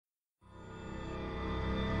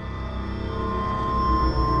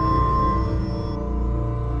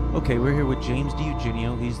Okay, we're here with James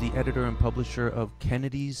DiEugenio. He's the editor and publisher of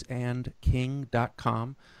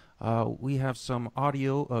KennedysandKing.com. We have some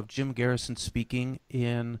audio of Jim Garrison speaking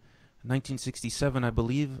in 1967, I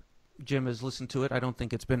believe. Jim has listened to it. I don't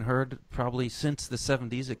think it's been heard probably since the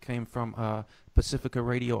 70s. It came from Pacifica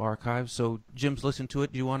Radio Archive. So Jim's listened to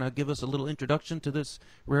it. Do you want to give us a little introduction to this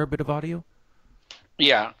rare bit of audio?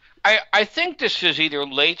 Yeah. I think this is either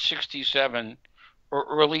late 67 or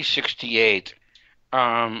early 68.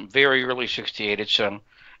 Very early 68.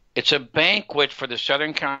 It's a banquet for the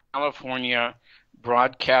Southern California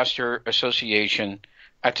Broadcaster Association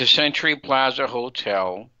at the Century Plaza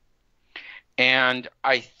Hotel. And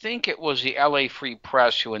I think it was the LA Free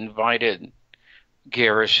Press who invited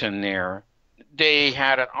Garrison there. They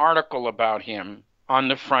had an article about him on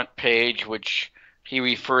the front page, which he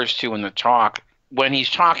refers to in the talk. When he's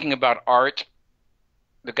talking about Art,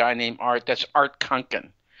 the guy named Art, that's Art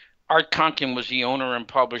Kunkin. Art Kunkin was the owner and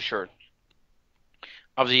publisher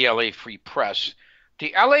of the LA Free Press.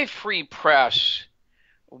 The LA Free Press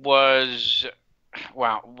was,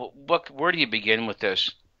 wow, where do you begin with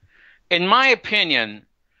this? In my opinion,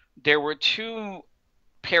 there were two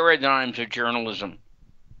paradigms of journalism,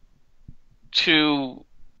 two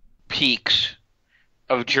peaks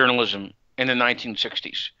of journalism in the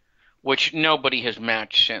 1960s, which nobody has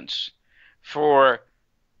matched since. For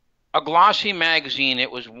a glossy magazine,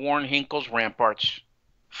 it was Warren Hinkle's Ramparts.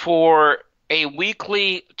 For a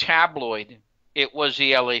weekly tabloid, it was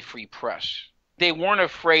the LA Free Press. They weren't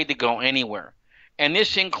afraid to go anywhere. And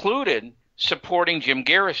this included supporting Jim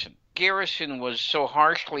Garrison. Garrison was so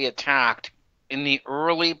harshly attacked in the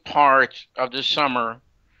early part of the summer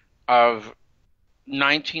of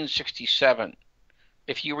 1967.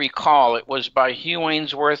 If you recall, it was by Hugh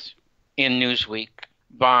Ainsworth in Newsweek,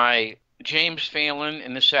 by James Phelan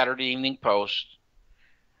in the Saturday Evening Post,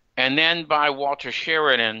 and then by Walter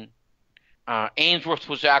Sheridan. Ainsworth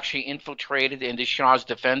was actually infiltrated into Shaw's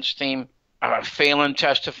defense team. Phelan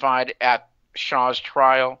testified at Shaw's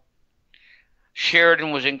trial.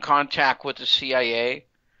 Sheridan was in contact with the CIA,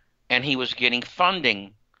 and he was getting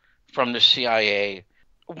funding from the CIA.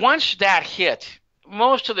 Once that hit,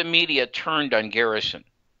 most of the media turned on Garrison.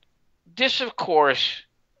 This, of course,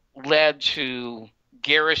 led to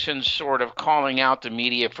Garrison sort of calling out the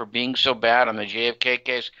media for being so bad on the JFK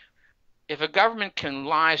case. If a government can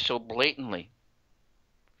lie so blatantly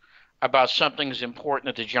about something as important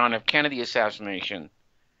as the John F. Kennedy assassination,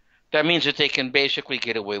 that means that they can basically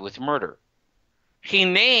get away with murder. He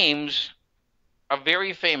names a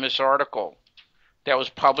very famous article that was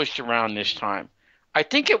published around this time. I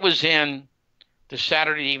think it was in the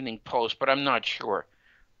Saturday Evening Post, but I'm not sure.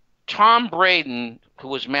 Tom Braden, who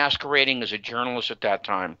was masquerading as a journalist at that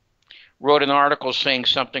time, wrote an article saying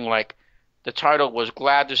something like, the title was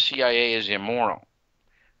 "Glad the CIA is Immoral."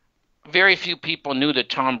 Very few people knew that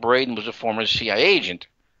Tom Braden was a former CIA agent,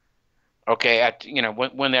 okay,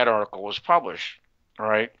 when that article was published, all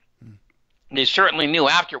right? They certainly knew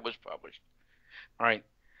after it was published, all right?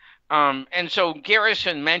 And so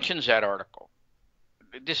Garrison mentions that article.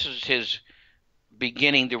 This is his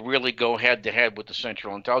beginning to really go head-to-head with the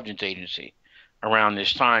Central Intelligence Agency around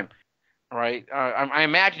this time, all right? I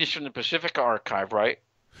imagine it's from the Pacifica Archive, right?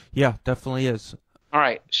 Yeah, definitely is. All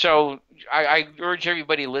right, so I urge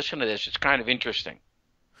everybody to listen to this. It's kind of interesting.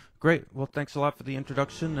 Great. Well, thanks a lot for the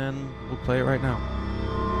introduction, and we'll play it right now.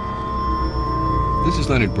 This is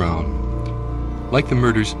Leonard Brown. Like the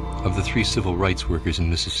murders of the 3 civil rights workers in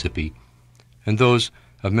Mississippi, and those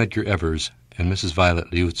of Medgar Evers and Mrs.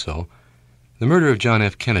 Violet Liuzzo, the murder of John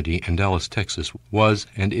F. Kennedy in Dallas, Texas, was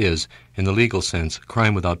and is, in the legal sense,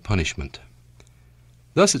 crime without punishment.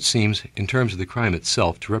 Thus it seems, in terms of the crime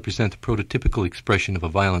itself, to represent the prototypical expression of a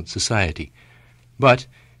violent society. But,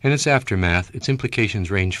 in its aftermath, its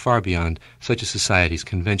implications range far beyond such a society's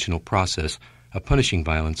conventional process of punishing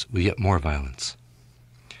violence with yet more violence.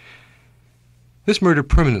 This murder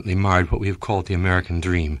permanently marred what we have called the American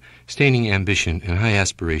dream, staining ambition and high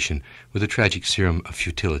aspiration with a tragic serum of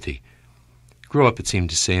futility. Grow up, it seemed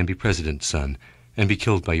to say, and be president's son, and be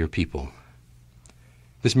killed by your people.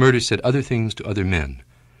 This murder said other things to other men,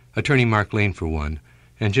 Attorney Mark Lane for one,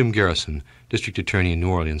 and Jim Garrison, district attorney in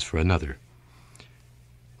New Orleans, for another.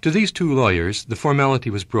 To these 2 lawyers, the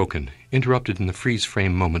formality was broken, interrupted in the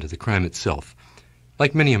freeze-frame moment of the crime itself.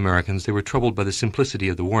 Like many Americans, they were troubled by the simplicity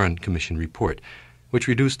of the Warren Commission report, which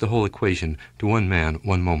reduced the whole equation to one man,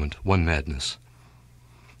 one moment, one madness.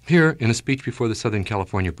 Here, in a speech before the Southern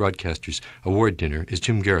California Broadcasters Award Dinner, is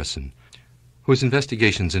Jim Garrison, whose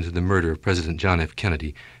investigations into the murder of President John F.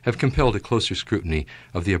 Kennedy have compelled a closer scrutiny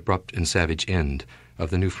of the abrupt and savage end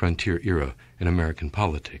of the New Frontier era in American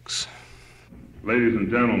politics. Ladies and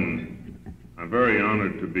gentlemen, I'm very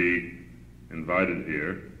honored to be invited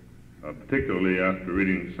here, particularly after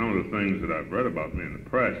reading some of the things that I've read about me in the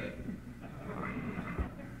press.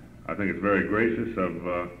 I think it's very gracious of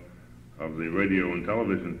the radio and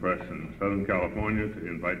television press in Southern California to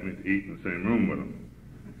invite me to eat in the same room with them.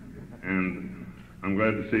 And I'm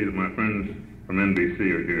glad to see that my friends from NBC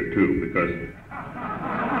are here too, because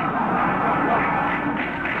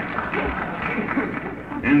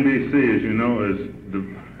NBC, as you know, has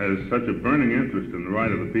such a burning interest in the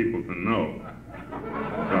right of the people to know.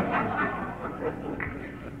 So,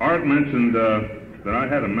 Art mentioned that I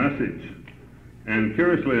had a message, and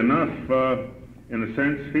curiously enough, in a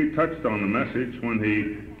sense, he touched on the message when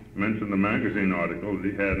he mentioned the magazine article that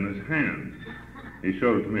he had in his hand. He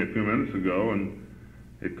showed it to me a few minutes ago, and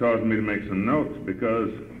it caused me to make some notes,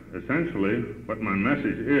 because essentially what my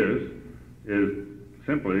message is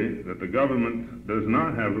simply that the government does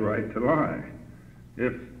not have the right to lie.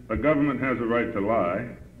 If a government has a right to lie,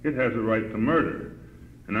 it has a right to murder.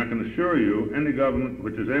 And I can assure you, any government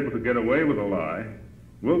which is able to get away with a lie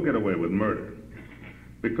will get away with murder.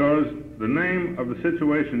 Because the name of the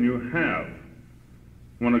situation you have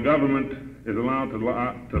when a government is allowed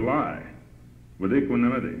to lie with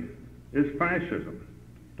equanimity is fascism.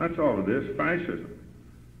 That's all it is, fascism.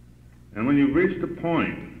 And when you've reached a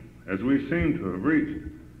point, as we seem to have reached,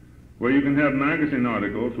 where you can have magazine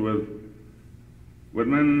articles with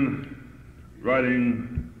men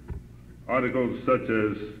writing articles such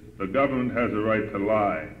as "the government has a right to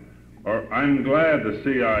lie," or "I'm glad the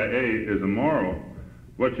CIA is immoral,"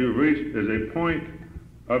 what you've reached is a point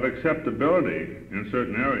of acceptability in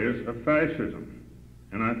certain areas of fascism.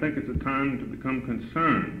 And I think it's a time to become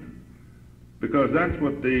concerned, because that's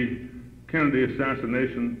what the Kennedy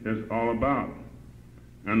assassination is all about.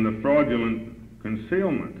 And the fraudulent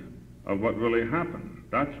concealment of what really happened.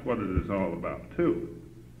 That's what it is all about, too.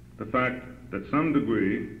 The fact that some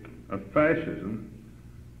degree of fascism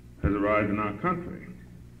has arrived in our country.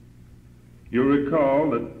 You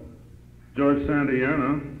recall that George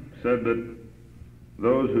Santayana said that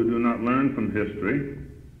those who do not learn from history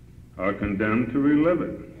are condemned to relive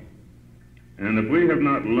it. And if we have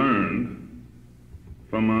not learned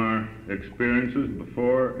from our experiences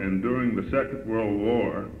before and during the Second World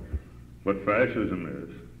War what fascism is,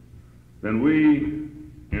 then we,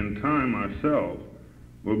 in time ourselves,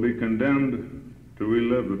 will be condemned to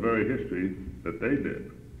relive the very history that they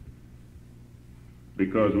did,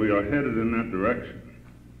 because we are headed in that direction.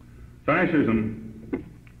 Fascism,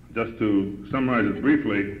 just to summarize it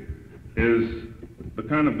briefly, is the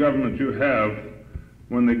kind of government you have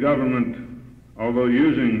when the government, although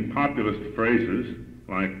using populist phrases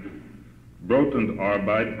like Brot und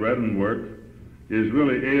Arbeit, bread and work, is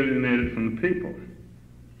really alienated from the people.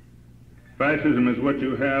 Fascism is what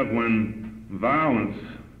you have when violence,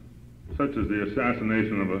 such as the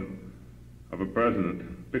assassination of a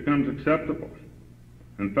president, becomes acceptable.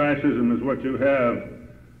 And fascism is what you have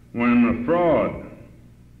when a fraud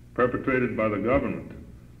perpetrated by the government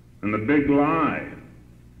and the big lie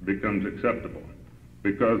becomes acceptable,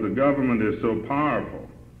 because the government is so powerful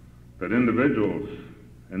that individuals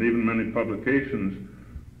and even many publications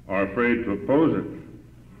are afraid to oppose it.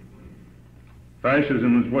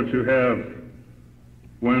 Fascism is what you have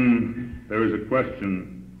when there is a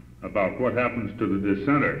question about what happens to the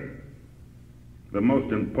dissenter. The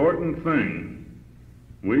most important thing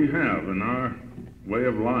we have in our way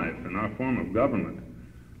of life, in our form of government,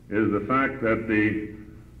 is the fact that the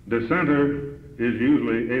dissenter is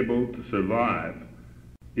usually able to survive,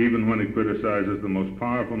 even when he criticizes the most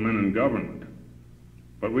powerful men in government.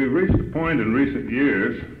 But we've reached a point in recent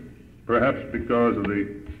years, perhaps because of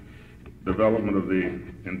the development of the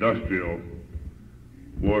industrial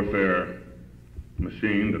warfare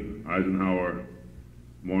machine that Eisenhower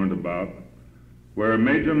warned about, where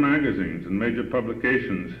major magazines and major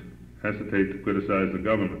publications hesitate to criticize the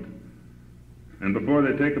government. And before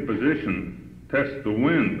they take a position, test the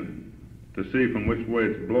wind to see from which way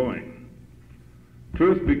it's blowing.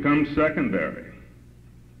 Truth becomes secondary.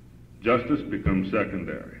 Justice becomes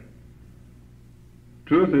secondary.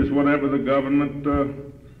 Truth is whatever the government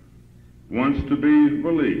wants to be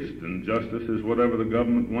released, and justice is whatever the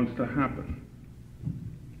government wants to happen.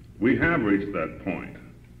 We have reached that point,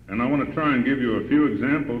 and I want to try and give you a few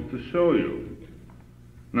examples to show you.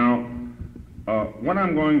 Now, what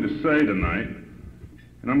I'm going to say tonight,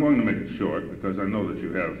 and I'm going to make it short because I know that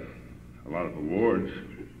you have a lot of awards,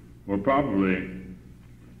 will probably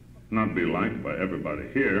not be liked by everybody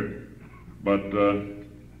here, but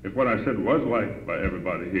if what I said was liked by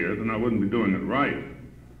everybody here, then I wouldn't be doing it right,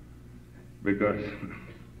 because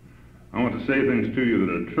I want to say things to you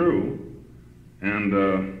that are true,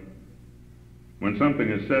 And when something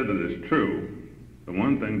is said that is true, the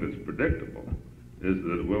one thing that's predictable is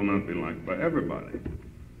that it will not be liked by everybody.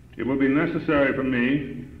 It will be necessary for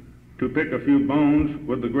me to pick a few bones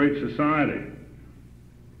with the Great Society.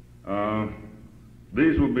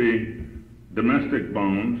 These will be domestic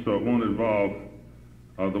bones, so it won't involve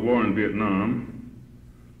the war in Vietnam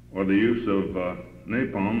or the use of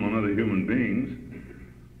napalm on other human beings,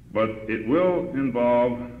 but it will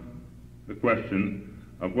involve the question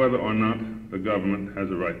of whether or not the government has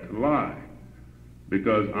a right to lie.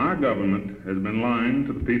 Because our government has been lying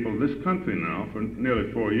to the people of this country now for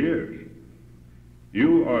nearly 4 years.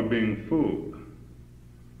 You are being fooled.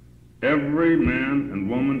 Every man and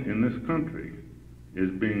woman in this country is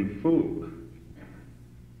being fooled.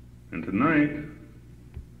 And tonight,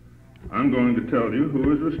 I'm going to tell you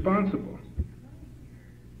who is responsible.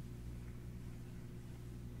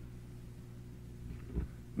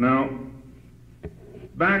 Now,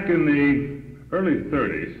 back in the early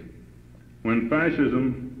 30s, when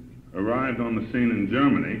fascism arrived on the scene in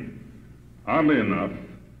Germany, oddly enough,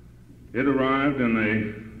 it arrived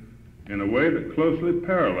in a way that closely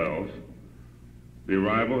parallels the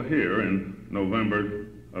arrival here in November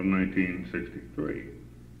of 1963.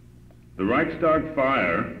 The Reichstag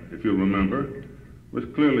fire, if you remember, was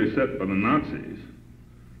clearly set by the Nazis,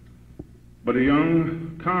 but a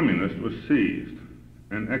young communist was seized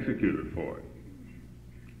and executed for it.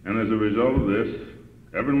 And as a result of this,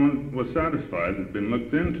 everyone was satisfied it had been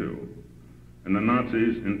looked into, and the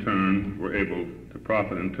Nazis, in turn, were able to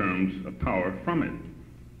profit in terms of power from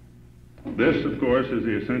it. This, of course, is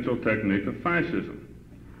the essential technique of fascism,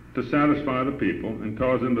 to satisfy the people and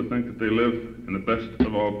cause them to think that they live in the best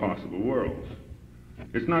of all possible worlds.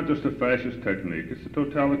 It's not just a fascist technique, it's a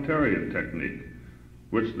totalitarian technique,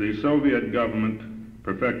 which the Soviet government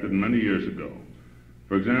perfected many years ago.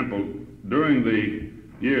 For example, during the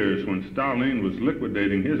years when Stalin was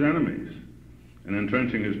liquidating his enemies and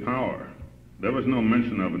entrenching his power, there was no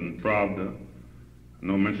mention of it in Pravda,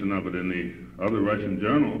 no mention of it in the other Russian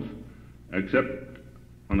journals, except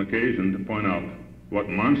on occasion to point out what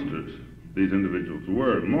monsters these individuals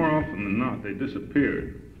were. More often than not, they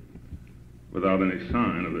disappeared without any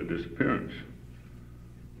sign of their disappearance.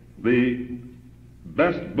 The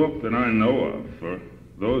best book that I know of for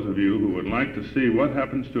those of you who would like to see what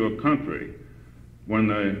happens to a country when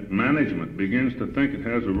the management begins to think it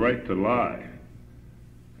has a right to lie,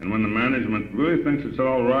 and when the management really thinks it's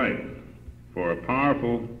all right for a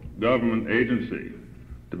powerful government agency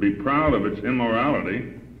to be proud of its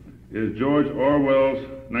immorality, is George Orwell's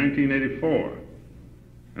 1984,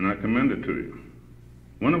 and I commend it to you.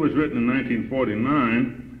 When it was written in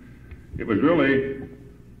 1949, it was really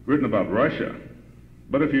written about Russia.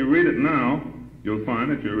 But if you read it now, you'll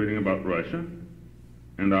find that you're reading about Russia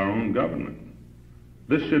and our own government.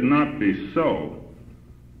 This should not be so,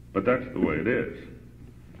 but that's the way it is.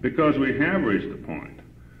 Because we have reached a point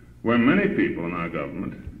where many people in our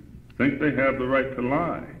government think they have the right to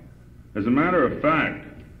lie. As a matter of fact,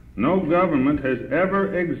 no government has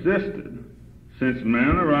ever existed since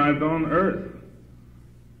man arrived on Earth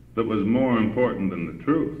that was more important than the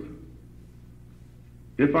truth.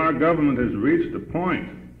 If our government has reached a point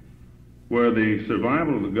where the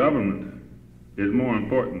survival of the government is more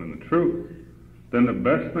important than the truth, then the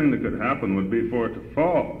best thing that could happen would be for it to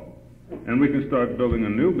fall, and we can start building a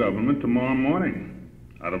new government tomorrow morning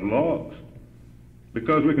out of logs.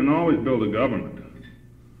 Because we can always build a government,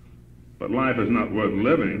 but life is not worth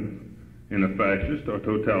living in a fascist or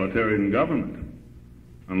totalitarian government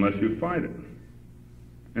unless you fight it.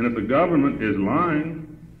 And if the government is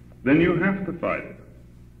lying, then you have to fight it.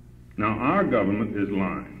 Now, our government is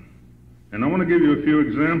lying, and I want to give you a few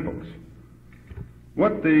examples.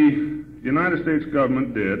 What the United States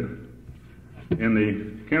government did in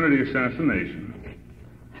the Kennedy assassination,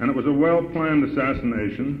 and it was a well-planned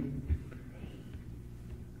assassination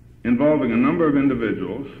involving a number of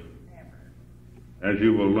individuals, as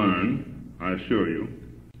you will learn, I assure you.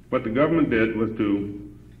 What the government did was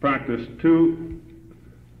to practice two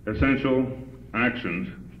essential actions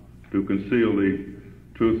to conceal the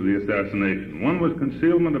truth of the assassination. One was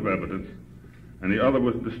concealment of evidence, and the other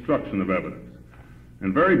was destruction of evidence.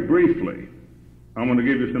 And very briefly, I want to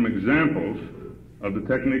give you some examples of the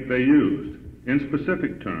technique they used in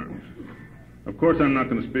specific terms. Of course, I'm not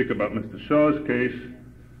going to speak about Mr. Shaw's case.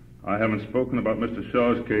 I haven't spoken about Mr.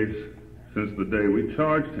 Shaw's case since the day we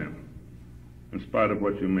charged him, in spite of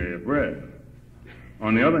what you may have read.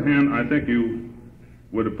 On the other hand, I think you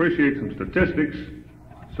would appreciate some statistics,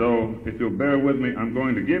 so if you'll bear with me, I'm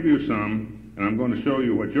going to give you some, and I'm going to show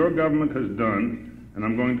you what your government has done, and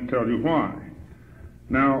I'm going to tell you why.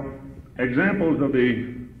 Now, examples of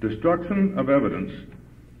the destruction of evidence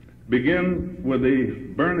begin with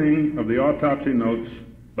the burning of the autopsy notes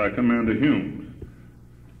by Commander Humes.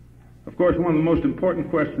 Of course, one of the most important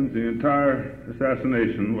questions in the entire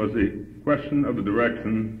assassination was the question of the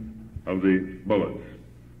direction of the bullets.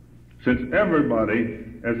 Since everybody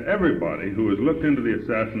who has looked into the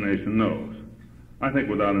assassination knows, I think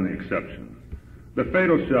without any exception, the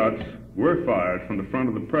fatal shots were fired from the front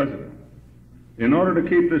of the president. In order to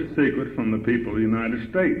keep this secret from the people of the United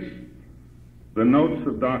States, the notes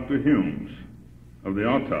of Dr. Humes, of the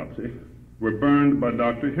autopsy, were burned by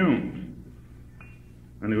Dr. Humes,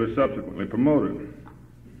 and he was subsequently promoted.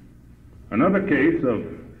 Another case of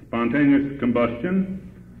spontaneous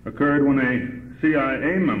combustion occurred when a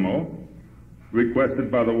CIA memo requested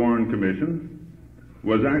by the Warren Commission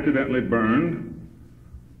was accidentally burned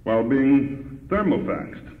while being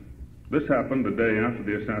thermofaxed. This happened the day after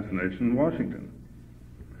the assassination in Washington.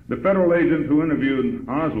 The federal agent who interviewed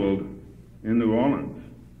Oswald in New Orleans,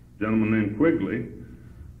 a gentleman named Quigley,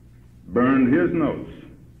 burned his notes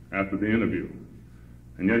after the interview.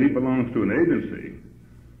 And yet he belongs to an agency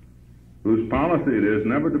whose policy it is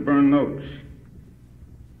never to burn notes.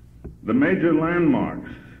 The major landmarks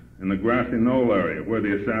in the grassy knoll area where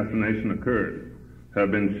the assassination occurred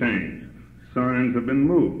have been changed. Signs have been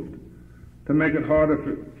moved to make it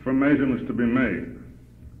harder for measurements to be made.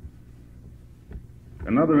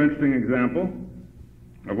 Another interesting example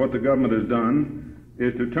of what the government has done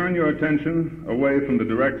is to turn your attention away from the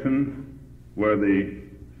direction where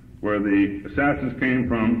the assassins came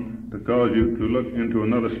from to cause you to look into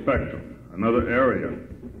another spectrum, another area.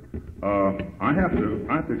 I have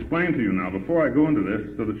to explain to you now, before I go into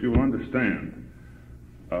this, so that you will understand,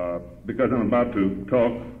 because I'm about to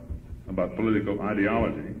talk about political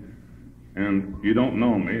ideology, and you don't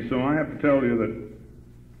know me, so I have to tell you that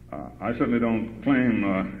I certainly don't claim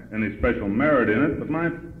any special merit in it, but my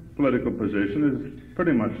political position is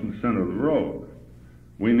pretty much in the center of the road.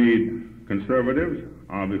 We need conservatives,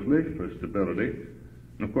 obviously, for stability,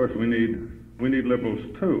 and of course we need liberals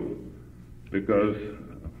too, because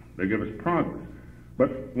they give us progress.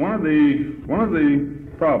 But one of the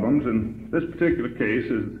problems in this particular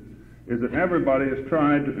case is that everybody has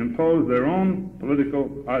tried to impose their own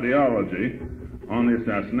political ideology on the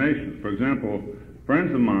assassination. For example,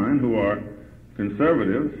 friends of mine who are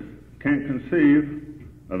conservatives can't conceive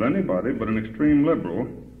of anybody but an extreme liberal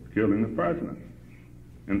killing the president.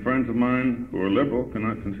 And friends of mine who are liberal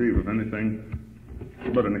cannot conceive of anything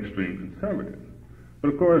but an extreme conservative. But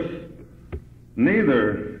of course,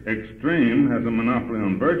 neither extreme has a monopoly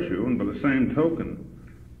on virtue, and by the same token,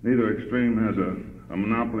 neither extreme has a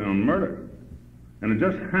monopoly on murder. And it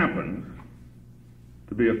just happens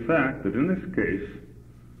to be a fact that in this case,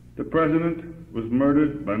 the president was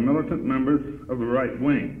murdered by militant members of the right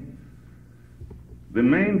wing. The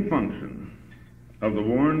main function of the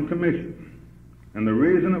Warren Commission, and the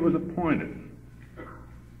reason it was appointed,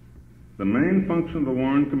 the main function of the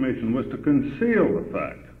Warren Commission was to conceal the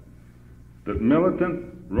fact that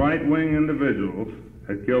militant right-wing individuals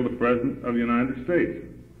had killed the President of the United States,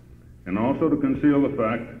 and also to conceal the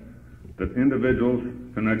fact that individuals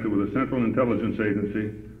connected with the Central Intelligence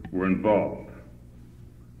Agency were involved.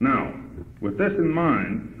 Now, with this in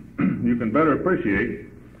mind, you can better appreciate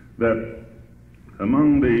that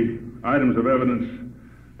among the items of evidence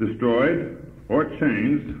destroyed or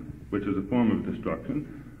changed, which is a form of destruction,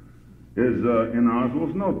 is in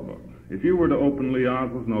Oswald's notebook. If you were to open Lee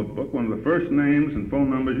Oswald's notebook, one of the first names and phone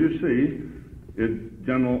numbers you see is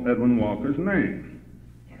General Edwin Walker's name.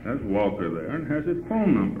 There's Walker there and has his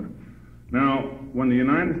phone number. Now, when the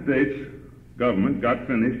United States government got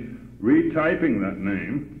finished retyping that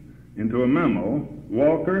name into a memo,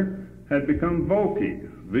 Walker had become Volke,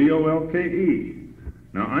 V-O-L-K-E.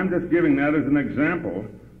 Now, I'm just giving that as an example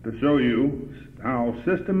to show you how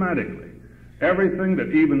systematically everything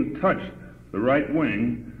that even touched the right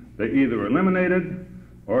wing, they either eliminated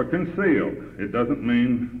or concealed. It doesn't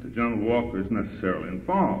mean that General Walker is necessarily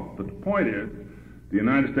involved, but the point is the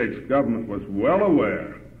United States government was well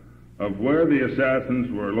aware of where the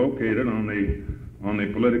assassins were located on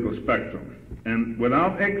the political spectrum. And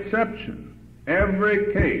without exception,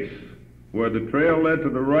 every case where the trail led to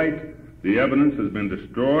the right, the evidence has been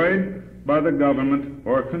destroyed by the government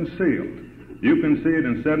or concealed. You can see it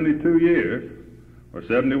in 72 years or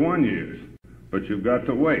 71 years, but you've got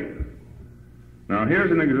to wait. Now,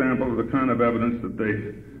 here's an example of the kind of evidence that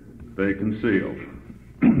they concealed.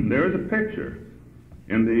 There is a picture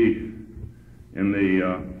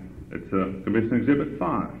it's Commission Exhibit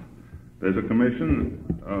 5. There's a commission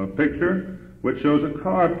picture which shows a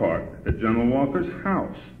car parked at General Walker's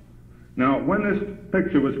house. Now, when this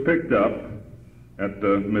picture was picked up at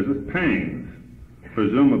Mrs. Payne's,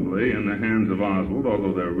 presumably in the hands of Oswald,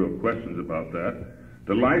 although there are real questions about that,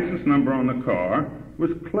 the license number on the car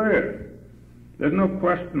was clear. There's no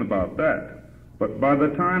question about that. But by the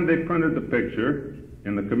time they printed the picture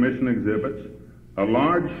in the commission exhibits, a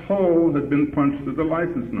large hole had been punched through the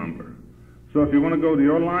license number. So if you want to go to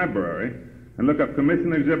your library and look up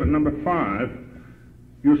commission exhibit number 5,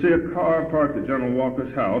 you'll see a car parked at General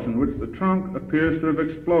Walker's house in which the trunk appears to have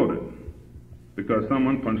exploded because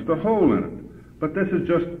someone punched a hole in it. But this is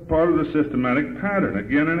just part of the systematic pattern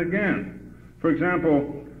again and again. For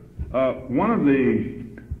example, one of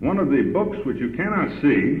the books which you cannot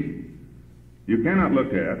see, you cannot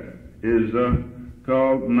look at, is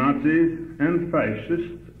called Nazis and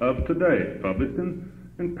Fascists of Today, published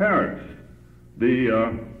in Paris.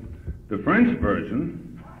 The French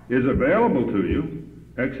version is available to you,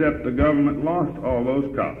 except the government lost all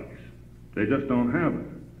those copies. They just don't have it.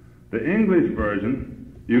 The English version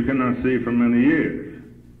you cannot see for many years.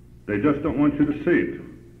 They just don't want you to see it.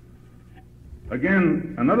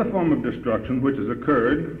 Again, another form of destruction which has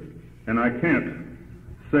occurred, and I can't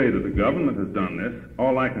say that the government has done this.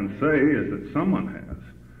 All I can say is that someone has,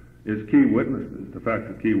 is key witnesses. The fact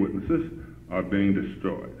that key witnesses are being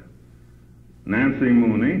destroyed. Nancy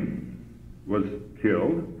Mooney was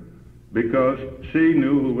killed because she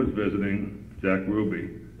knew who was visiting Jack Ruby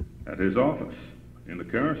at his office in the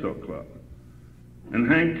Carousel Club. And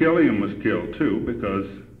Hank Killiam was killed too because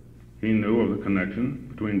he knew of the connection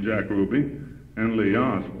between Jack Ruby and Lee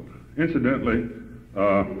Oswald. Incidentally,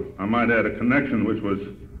 I might add a connection which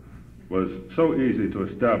was so easy to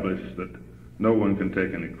establish that no one can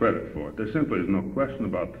take any credit for it. There simply is no question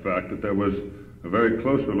about the fact that there was a very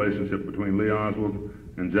close relationship between Lee Oswald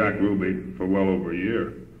and Jack Ruby for well over a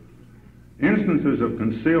year. Instances of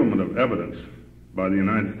concealment of evidence by the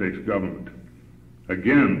United States government.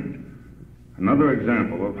 Again, another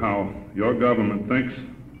example of how your government thinks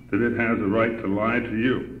that it has a right to lie to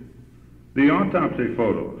you. The autopsy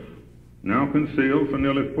photos, now concealed for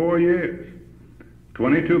nearly 4 years.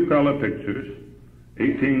 22 color pictures,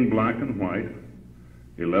 18 black and white,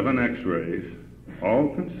 11 x-rays,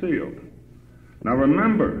 all concealed. Now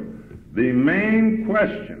remember, the main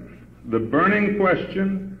question, the burning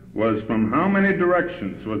question, was from how many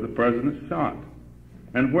directions was the president shot?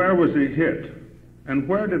 And where was he hit? And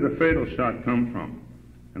where did the fatal shot come from?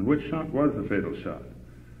 And which shot was the fatal shot?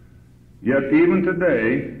 Yet even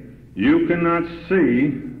today, you cannot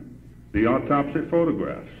see the autopsy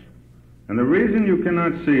photographs. And the reason you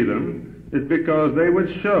cannot see them is because they would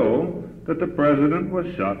show that the president was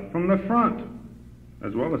shot from the front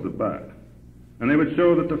as well as the back. And they would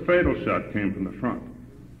show that the fatal shot came from the front.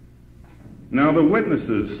 Now the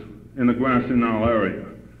witnesses in the Grassy Knoll area,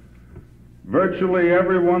 virtually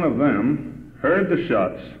every one of them heard the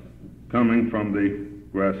shots coming from the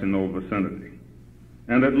Grassy Knoll vicinity.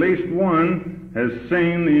 And at least one has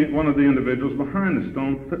seen one of the individuals behind the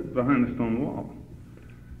stone wall.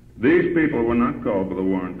 These people were not called by the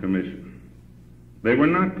Warren Commission. They were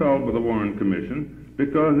not called by the Warren Commission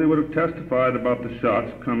because they would have testified about the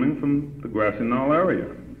shots coming from the Grassy Knoll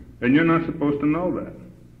area. And you're not supposed to know that.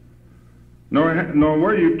 Nor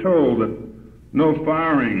were you told that no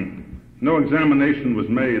firing, no examination was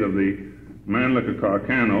made of the Mannlicher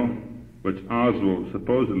Carcano, which Oswald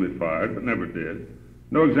supposedly fired but never did.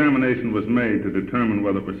 No examination was made to determine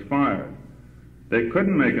whether it was fired. They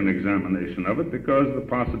couldn't make an examination of it because of the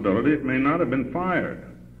possibility it may not have been fired.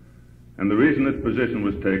 And the reason this position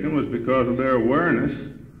was taken was because of their awareness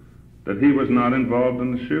that he was not involved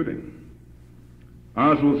in the shooting.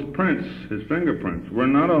 Oswald's prints, his fingerprints, were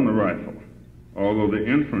not on the rifle, although the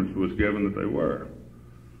inference was given that they were.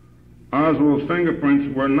 Oswald's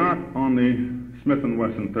fingerprints were not on the Smith &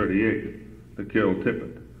 Wesson .38 that killed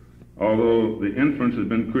Tippit, although the inference has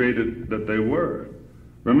been created that they were.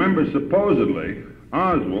 Remember, supposedly,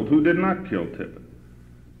 Oswald, who did not kill Tippit,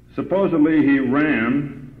 supposedly he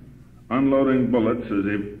ran unloading bullets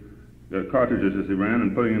cartridges as he ran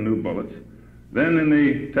and putting in new bullets. Then in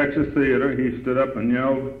the Texas Theater, he stood up and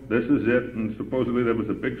yelled, "This is it," and supposedly there was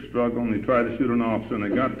a big struggle, and he tried to shoot an officer, and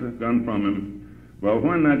they got the gun from him. Well,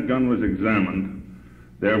 when that gun was examined,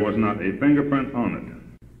 there was not a fingerprint on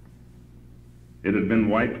it. It had been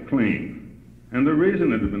wiped clean. And the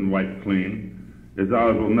reason it had been wiped clean is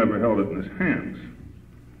Oswald never held it in his hands.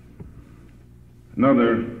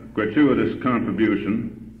 Another gratuitous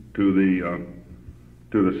contribution to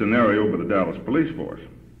the scenario by the Dallas police force.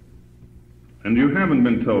 And you haven't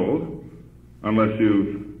been told, unless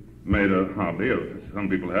you've made a hobby, or some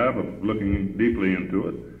people have, of looking deeply into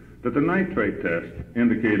it, that the nitrate test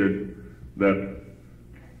indicated that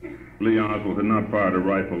Lee Oswald had not fired a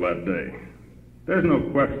rifle that day. There's no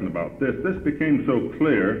question about this. This became so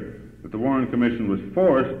clear that the Warren Commission was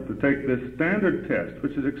forced to take this standard test,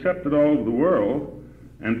 which is accepted all over the world,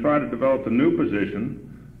 and try to develop a new position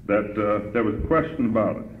that there was a question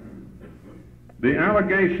about it. The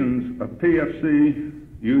allegations of PFC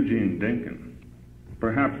Eugene Dinkin,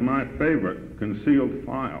 perhaps my favorite concealed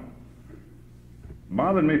file,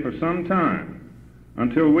 bothered me for some time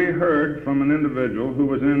until we heard from an individual who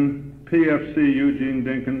was in PFC Eugene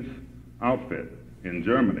Dinkin's outfit in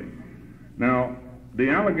Germany. Now, the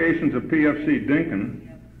allegations of PFC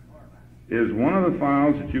Dinkin is one of the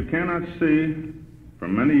files that you cannot see for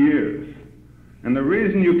many years. And the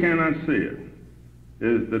reason you cannot see it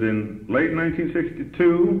is that in late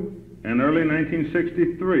 1962 and early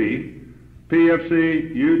 1963,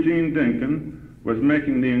 PFC Eugene Dinkin was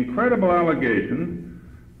making the incredible allegation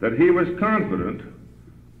that he was confident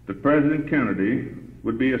that President Kennedy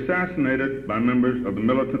would be assassinated by members of the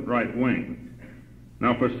militant right wing.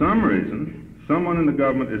 Now, for some reason, someone in the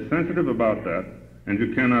government is sensitive about that, and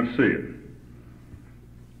you cannot see it.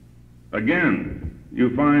 Again,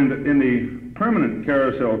 you find that in the permanent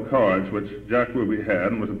carousel cards, which Jack Ruby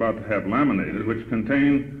had and was about to have laminated, which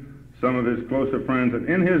contain some of his closer friends, and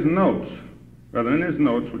in his notes,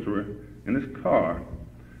 which were in his car,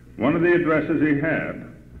 one of the addresses he had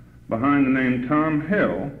behind the name Tom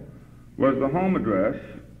Hill was the home address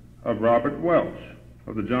of Robert Welch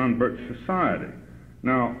of the John Birch Society.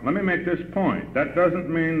 Now, let me make this point. That doesn't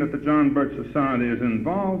mean that the John Birch Society is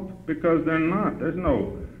involved, because they're not. There's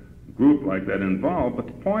no group like that involved. But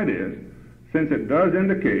the point is, since it does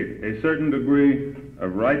indicate a certain degree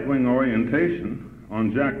of right-wing orientation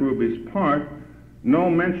on Jack Ruby's part, no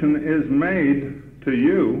mention is made to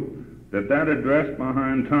you that that address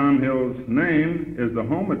behind Tom Hill's name is the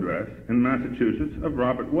home address in Massachusetts of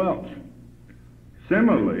Robert Welch.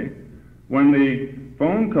 Similarly, when the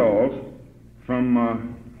phone calls from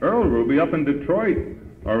Earl Ruby up in Detroit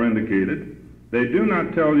are indicated, they do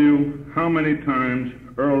not tell you how many times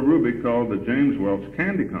Earl Ruby called the James Welch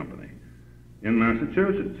Candy Company in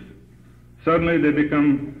Massachusetts. Suddenly they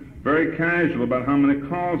become very casual about how many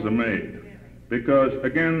calls are made, because,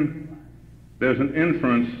 again, there's an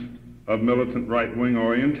inference of militant right-wing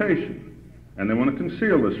orientation, and they want to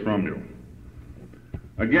conceal this from you.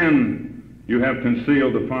 Again, you have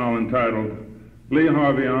concealed a file entitled Lee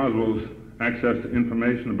Harvey Oswald's access to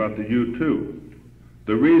information about the U-2.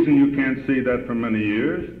 The reason you can't see that for many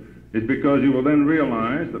years is because you will then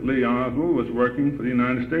realize that Lee Oswald was working for the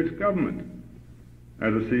United States government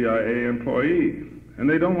as a CIA employee, and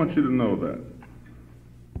they don't want you to know that.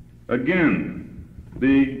 Again,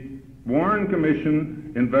 the Warren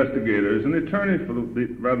Commission investigators and the attorneys for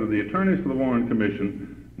the Warren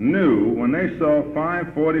Commission knew when they saw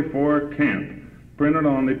 544 Camp printed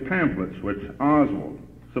on the pamphlets which Oswald,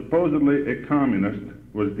 supposedly a communist,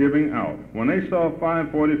 was giving out. When they saw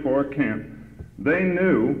 544 Camp, they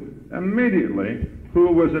knew immediately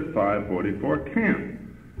who was at 544 Camp.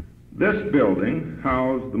 This building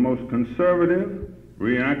housed the most conservative,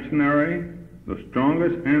 reactionary, the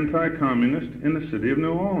strongest anti-communist in the city of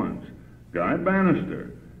New Orleans, Guy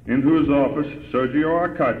Bannister, in whose office Sergio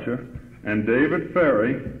Arcacha and David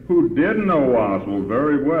Ferry, who did know Oswald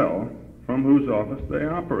very well, from whose office they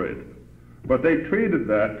operated. But they treated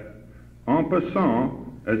that en passant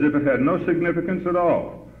as if it had no significance at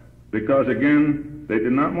all, because, again, they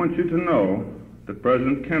did not want you to know that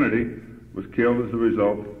President Kennedy was killed as a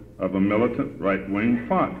result of a militant right-wing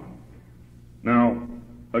plot. Now,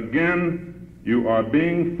 again, you are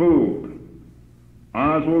being fooled.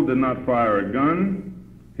 Oswald did not fire a gun,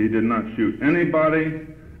 he did not shoot anybody,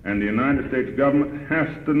 and the United States government has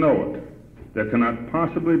to know it. There cannot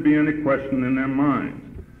possibly be any question in their minds.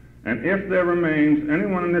 And if there remains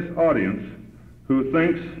anyone in this audience who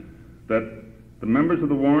thinks that the members of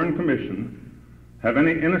the Warren Commission have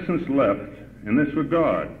any innocence left in this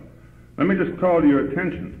regard, let me just call to your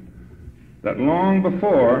attention that long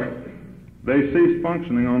before they ceased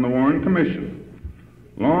functioning on the Warren Commission,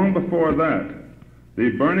 long before that, the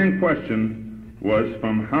burning question was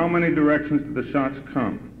from how many directions did the shots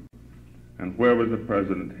come and where was the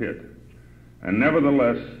president hit? And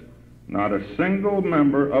nevertheless, not a single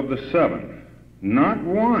member of the seven, not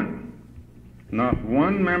one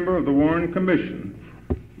member of the Warren Commission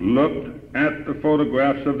looked at the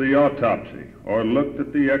photographs of the autopsy or looked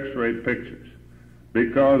at the X-ray pictures,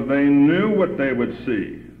 because they knew what they would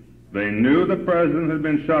see. They knew the president had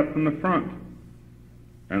been shot from the front,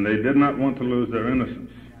 and they did not want to lose their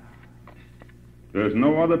innocence. There's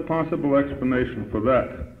no other possible explanation for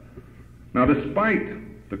that. Now,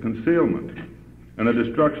 despite the concealment and the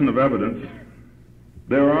destruction of evidence,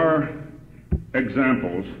 There are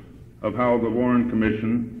examples of how the Warren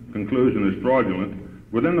Commission conclusion is fraudulent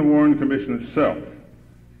within the Warren Commission itself.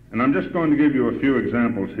 And I'm just going to give you a few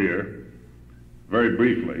examples here, very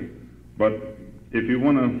briefly, but if you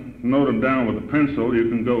want to note them down with a pencil, you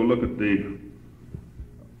can go look at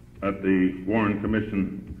the Warren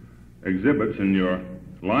Commission exhibits in your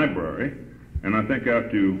library, and I think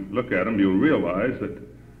after you look at them, you'll realize that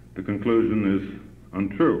the conclusion is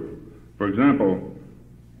untrue. For example,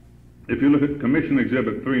 if you look at Commission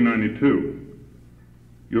Exhibit 392,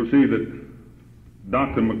 you'll see that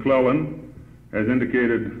Dr. McClellan has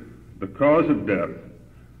indicated the cause of death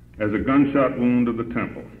as a gunshot wound of the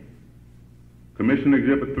temple. Commission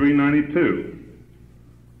Exhibit 392,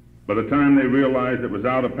 by the time they realized it was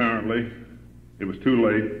out apparently, it was too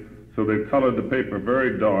late, so they colored the paper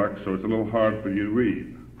very dark so it's a little hard for you to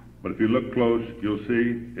read. But if you look close, you'll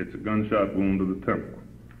see it's a gunshot wound of the temple.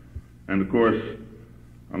 And of course,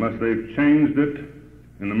 unless they've changed it,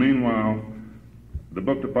 in the meanwhile, the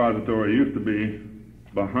book depository used to be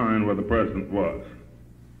behind where the president was.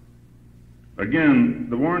 Again,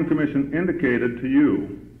 the Warren Commission indicated to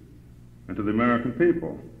you and to the American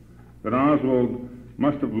people that Oswald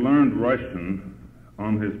must have learned Russian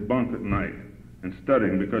on his bunk at night and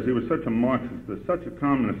studying, because he was such a Marxist, such a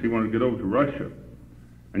communist, he wanted to get over to Russia.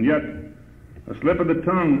 And yet, a slip of the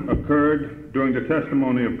tongue occurred during the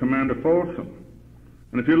testimony of Commander Folsom.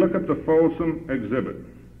 And if you look at the Folsom exhibit,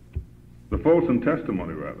 the Folsom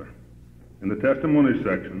testimony rather, in the testimony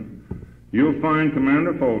section, you'll find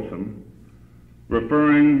Commander Folsom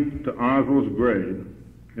referring to Oswald's grade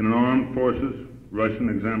in an Armed Forces Russian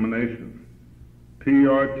examination,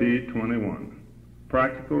 PRT 21,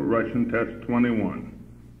 Practical Russian Test 21,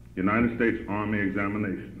 United States Army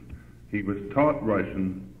examination. He was taught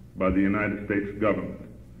Russian by the United States government.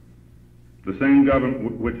 The same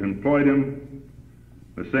government which employed him,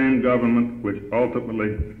 the same government which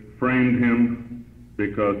ultimately framed him,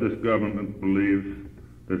 because this government believes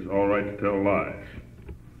it's all right to tell lies.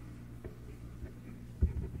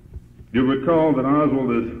 You recall that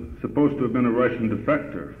Oswald is supposed to have been a Russian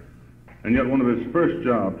defector, and yet one of his first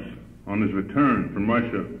jobs on his return from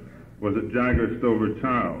Russia was at Jagger Stover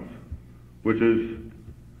Childs, which is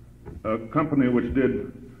a company which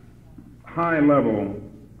did high-level,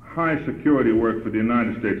 high-security work for the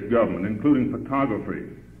United States government, including photography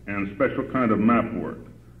and special kind of map work.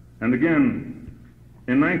 And again,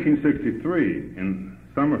 in 1963, in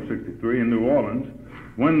summer of 63 in New Orleans,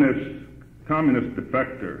 when this communist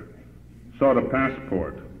defector sought a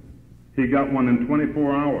passport, he got one in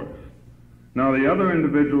 24 hours. Now, the other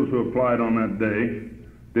individuals who applied on that day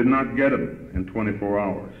did not get it in 24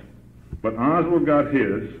 hours. But Oswald got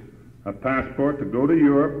his, a passport to go to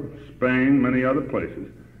Europe, Spain, many other places,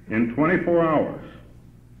 in 24 hours.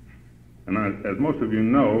 And as most of you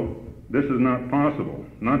know, this is not possible,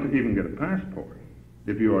 not to even get a passport,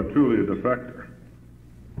 if you are truly a defector.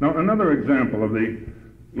 Now, another example of the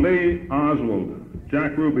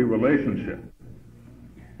Lee-Oswald-Jack Ruby relationship.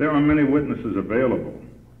 There are many witnesses available,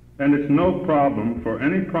 and it's no problem for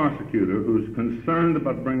any prosecutor who's concerned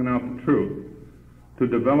about bringing out the truth to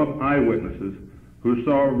develop eyewitnesses who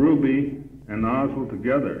saw Ruby and Oswald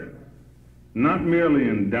together, not merely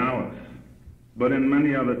in Dallas, but in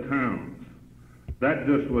many other towns. That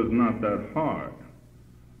just was not that hard.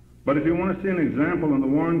 But if you want to see an example in the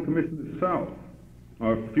Warren Commission itself,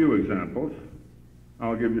 or a few examples,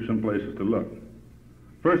 I'll give you some places to look.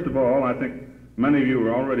 First of all, I think many of you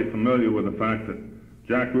are already familiar with the fact that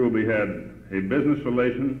Jack Ruby had a business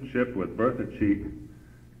relationship with Bertha Cheek,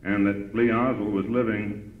 and that Lee Oswald was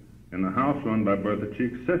living in the house run by Bertha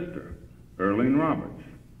Cheek's sister, Earlene Roberts,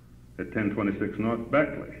 at 1026 North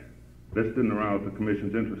Beckley. This didn't arouse the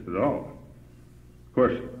Commission's interest at all. Of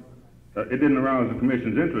course, it didn't arouse the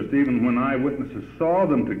Commission's interest even when eyewitnesses saw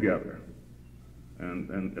them together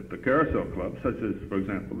and at the Carousel Club, such as, for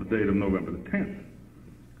example, the date of November the 10th.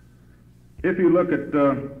 If you look at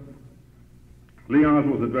Lee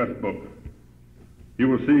Oswald's address book, you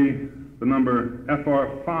will see the number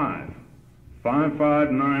FR5,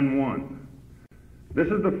 5591. This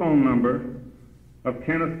is the phone number of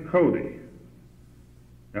Kenneth Cody,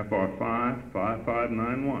 FR5,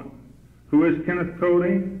 5591. Who is Kenneth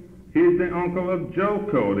Cody? He's the uncle of Joe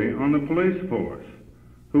Cody on the police force,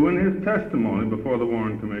 who in his testimony before the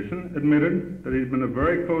Warren Commission admitted that he's been a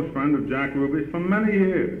very close friend of Jack Ruby's for many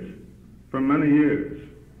years. For many years.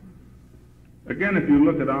 Again, if you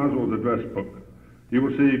look at Oswald's address book, you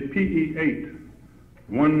will see PE8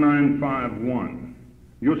 1951.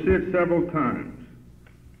 You'll see it several times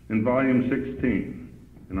in volume 16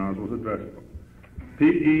 in Oswald's address book.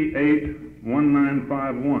 PE8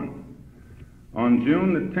 1951. On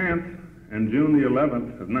June the 10th and June the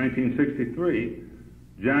 11th of 1963,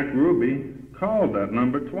 Jack Ruby called that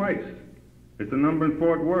number twice. It's a number in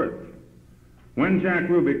Fort Worth. When Jack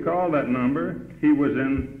Ruby called that number, he was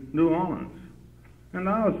in New Orleans, and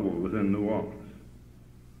Oswald was in New Orleans.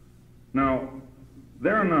 Now,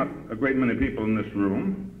 there are not a great many people in this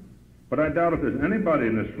room, but I doubt if there's anybody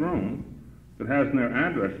in this room that has in their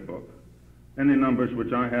address book any numbers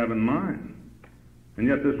which I have in mind. And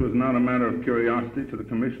yet this was not a matter of curiosity to the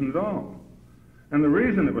Commission at all. And the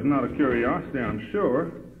reason it was not a curiosity, I'm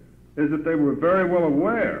sure, is that they were very well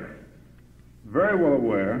aware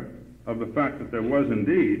of the fact that there was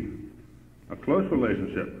indeed a close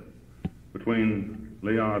relationship between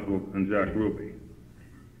Lee Oswald and Jack Ruby.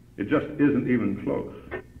 It just isn't even close.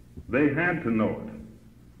 They had to know it.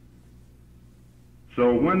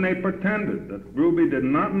 So when they pretended that Ruby did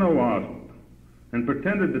not know Oswald and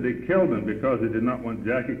pretended that he killed him because he did not want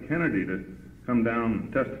Jackie Kennedy to come down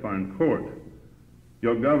and testify in court,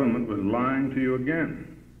 your government was lying to you again,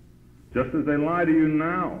 just as they lie to you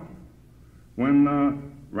now when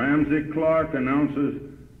Ramsey Clark announces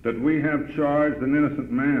that we have charged an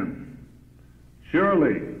innocent man.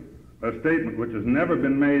 Surely a statement which has never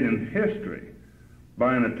been made in history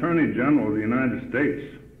by an Attorney General of the United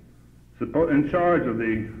States in charge of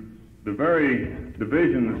the very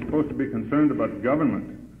division that's supposed to be concerned about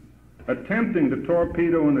government, attempting to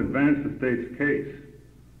torpedo and advance the state's case.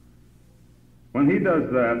 When he does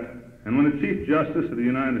that, and when the Chief Justice of the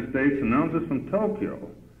United States announces from Tokyo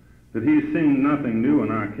that he's seen nothing new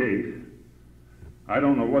in our case, I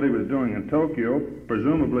don't know what he was doing in Tokyo,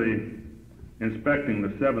 presumably inspecting the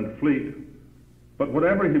 7th Fleet, but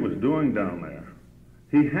whatever he was doing down there,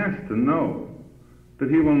 he has to know that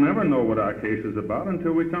he will never know what our case is about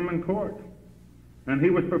until we come in court. And he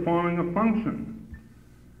was performing a function.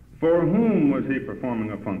 For whom was he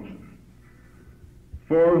performing a function?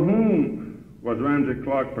 For whom was Ramsey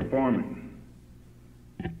Clark performing?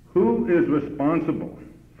 Who is responsible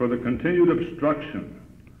for the continued obstruction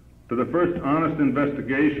to the first honest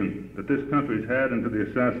investigation that this country's had into the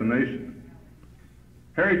assassination?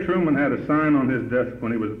 Harry Truman had a sign on his desk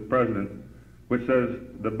when he was president which says,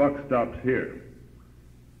 "The buck stops here."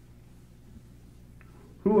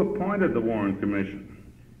 Who appointed the Warren Commission?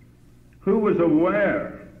 Who was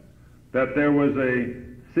aware that there was a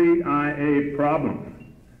CIA problem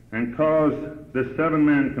and caused this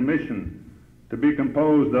 7-man commission to be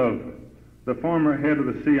composed of the former head of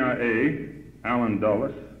the CIA, Allen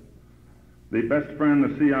Dulles, the best friend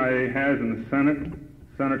the CIA has in the Senate,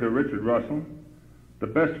 Senator Richard Russell, the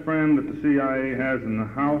best friend that the CIA has in the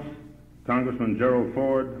House, Congressman Gerald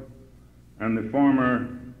Ford, and the former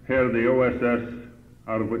head of the OSS,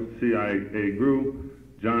 out of which the CIA grew,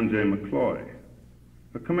 John J. McCloy.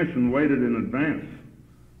 The commission waited in advance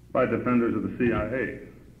by defenders of the CIA.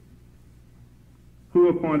 Who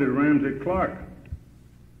appointed Ramsey Clark,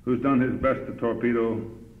 who's done his best to torpedo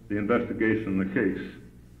the investigation in the case?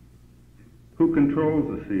 Who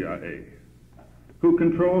controls the CIA? Who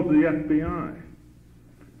controls the FBI?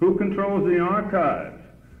 Who controls the archives,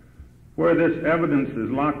 where this evidence is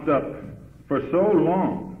locked up for so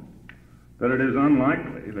long that it is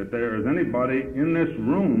unlikely that there is anybody in this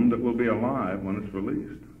room that will be alive when it's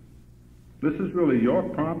released? This is really your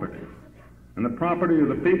property, and the property of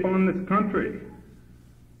the people in this country.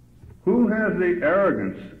 Who has the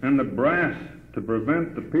arrogance and the brass to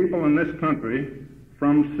prevent the people in this country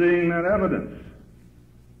from seeing that evidence?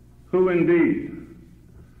 Who indeed?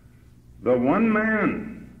 The one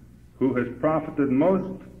man who has profited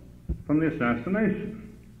most from the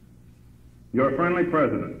assassination. Your friendly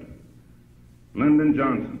president, Lyndon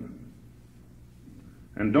Johnson.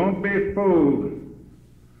 And don't be fooled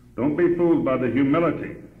by the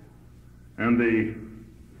humility and the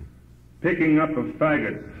picking up of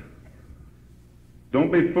faggots.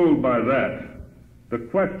 Don't be fooled by that. The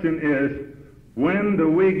question is, when do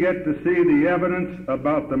we get to see the evidence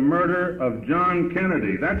about the murder of John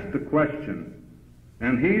Kennedy? That's the question.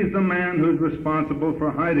 And he's the man who's responsible for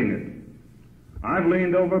hiding it. I've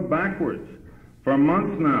leaned over backwards for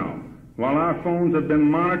months now, while our phones have been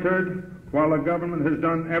monitored, while the government has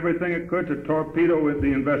done everything it could to torpedo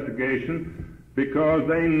the investigation, because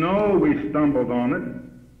they know we stumbled on it,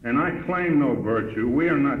 and I claim no virtue. We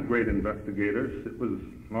are not great investigators. It was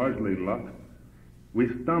largely luck. We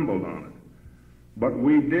stumbled on it. But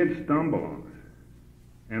we did stumble on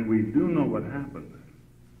it, and we do know what happened,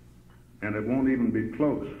 and it won't even be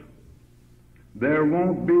close. There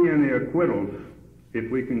won't be any acquittals if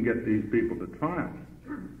we can get these people to trial.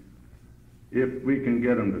 If we can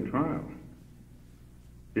get them to trial.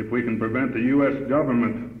 If we can prevent the U.S.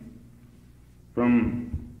 government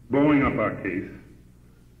from blowing up our case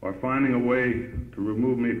or finding a way to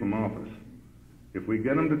remove me from office. If we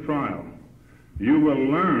get him to trial, you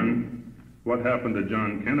will learn what happened to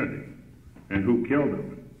John Kennedy and who killed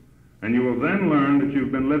him. And you will then learn that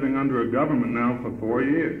you've been living under a government now for 4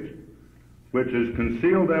 years, which has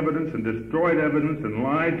concealed evidence and destroyed evidence and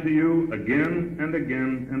lied to you again and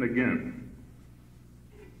again and again.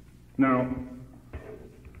 Now,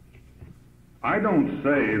 I don't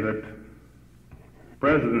say that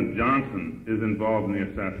President Johnson is involved in the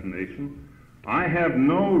assassination. I have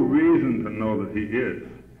no reason to know that he is.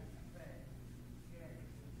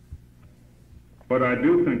 But I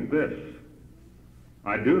do think this.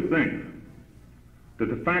 I do think that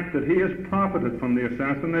the fact that he has profited from the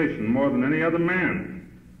assassination more than any other man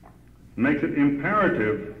makes it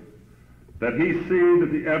imperative that he see that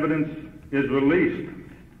the evidence is released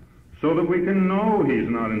so that we can know he's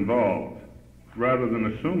not involved rather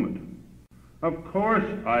than assume it. Of course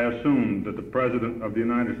I assumed that the President of the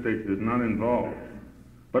United States is not involved,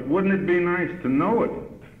 but wouldn't it be nice to know it?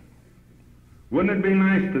 Wouldn't it be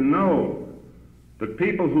nice to know that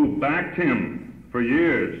people who backed him for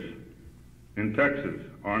years in Texas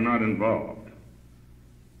are not involved?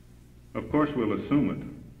 Of course we'll assume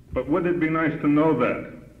it, but wouldn't it be nice to know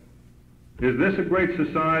that? Is this a great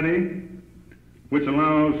society which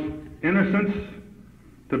allows innocents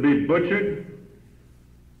to be butchered,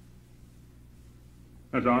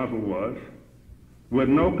 as Oswald was, with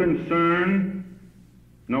no concern,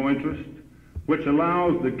 no interest, which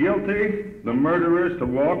allows the guilty, the murderers, to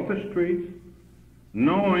walk the streets,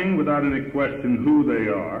 knowing without any question who they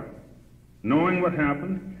are, knowing what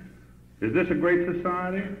happened? Is this a great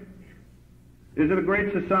society? Is it a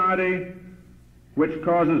great society which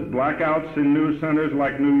causes blackouts in news centers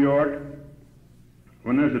like New York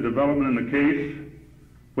when there's a development in the case,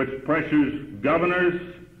 which pressures governors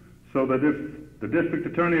so that if the district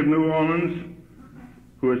attorney of New Orleans,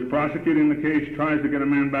 who is prosecuting the case, tries to get a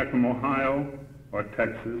man back from Ohio or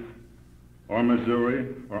Texas or Missouri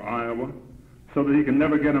or Iowa so that he can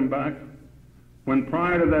never get him back, when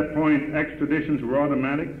prior to that point extraditions were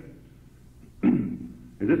automatic?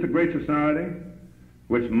 Is this a great society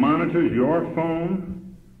which monitors your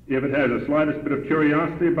phone if it has the slightest bit of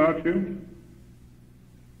curiosity about you?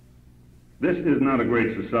 This is not a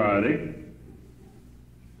great society.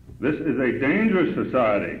 This is a dangerous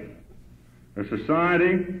society, a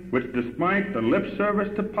society which, despite the lip service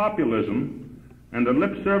to populism and the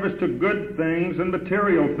lip service to good things and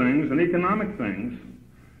material things and economic things,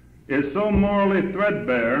 is so morally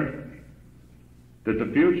threadbare that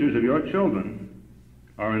the futures of your children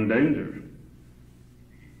are in danger.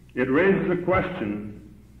 It raises a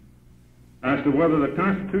question as to whether the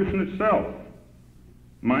Constitution itself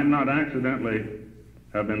might not accidentally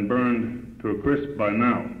have been burned to a crisp by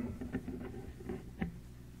now.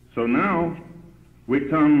 So now we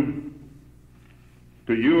come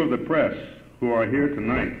to you of the press who are here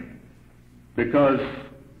tonight because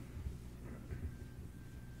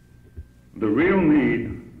the real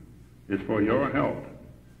need is for your help.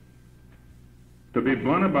 To be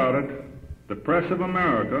blunt about it, the press of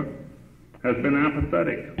America has been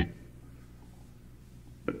apathetic.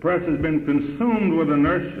 The press has been consumed with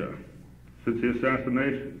inertia since the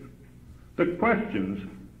assassination. The questions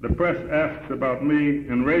the press asks about me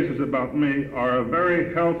and raises about me are a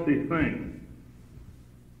very healthy thing.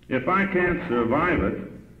 If I can't survive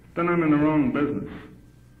it, then I'm in the wrong business.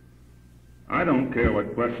 I don't care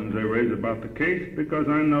what questions they raise about the case because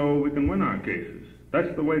I know we can win our cases.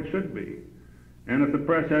 That's the way it should be. And if the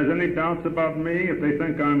press has any doubts about me, if they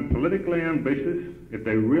think I'm politically ambitious, if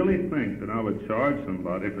they really think that I would charge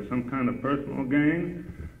somebody for some kind of personal gain,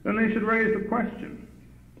 then they should raise the question.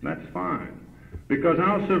 That's fine. Because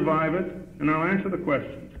I'll survive it and I'll answer the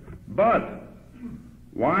questions. But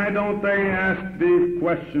why don't they ask these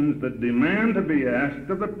questions that demand to be asked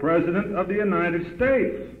of the President of the United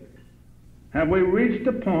States? Have we reached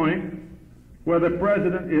a point where the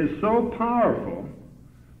President is so powerful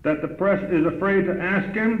that the press is afraid to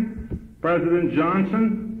ask him, President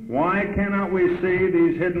Johnson, why cannot we see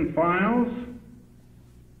these hidden files?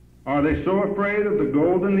 Are they so afraid of the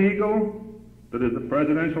golden eagle that is the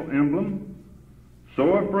presidential emblem?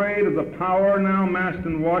 So afraid of the power now amassed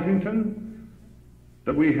in Washington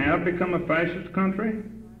that we have become a fascist country?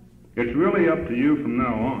 It's really up to you from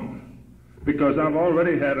now on, because I've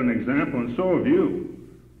already had an example, and so have you,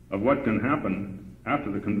 of what can happen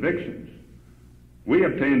after the convictions. We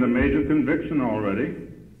obtained a major conviction already,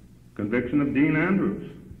 conviction of Dean Andrews,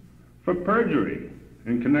 for perjury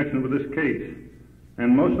in connection with this case.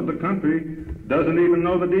 And most of the country doesn't even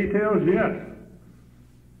know the details yet.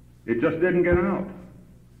 It just didn't get out.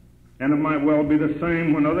 and it might well be the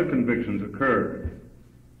same when other convictions occur.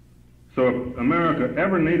 So if America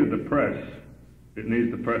ever needed the press, it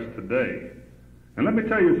needs the press today. And let me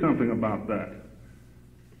tell you something about that.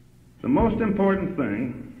 The most important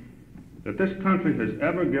thing that this country has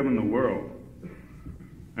ever given the world,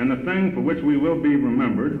 and the thing for which we will be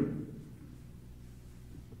remembered,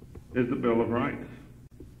 is the Bill of Rights.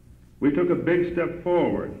 We took a big step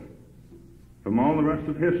forward from all the rest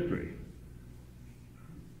of history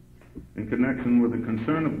in connection with the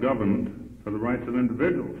concern of government for the rights of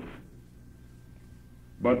individuals.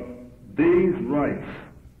 But these rights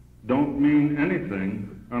don't mean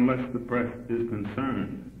anything unless the press is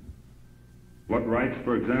concerned. What rights,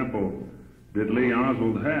 for example, did Lee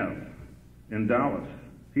Oswald have in Dallas?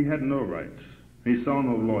 He had no rights. He saw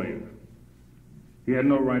no lawyer. He had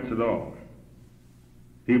no rights at all.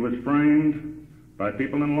 He was framed by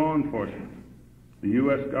people in law enforcement. The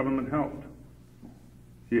U.S. government helped.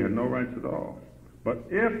 He had no rights at all. But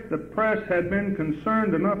if the press had been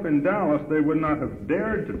concerned enough in Dallas, they would not have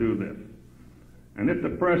dared to do this. And if the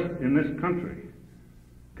press in this country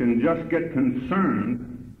can just get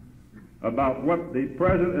concerned about what the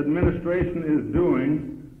present administration is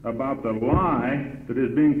doing, about the lie that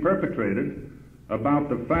is being perpetrated, about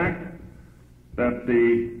the fact that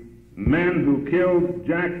the men who killed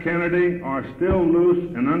Jack Kennedy are still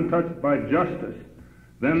loose and untouched by justice,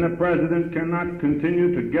 then the president cannot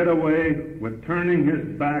continue to get away with turning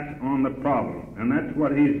his back on the problem. And that's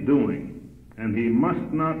what he's doing. And he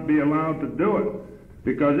must not be allowed to do it,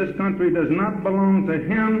 because this country does not belong to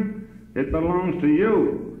him, it belongs to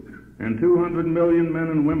you and 200 million men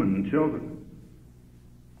and women and children.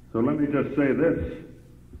 So let me just say this,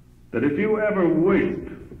 that if you ever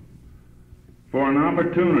wished for an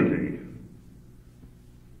opportunity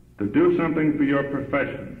to do something for your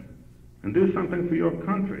profession and do something for your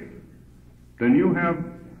country, then you have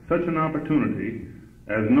such an opportunity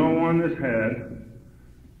as no one has had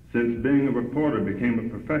since being a reporter became a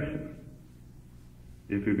profession.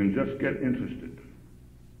 If you can just get interested,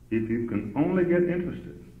 if you can only get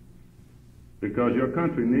interested, because your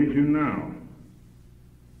country needs you now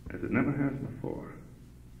as it never has before.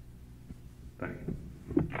 Thank you.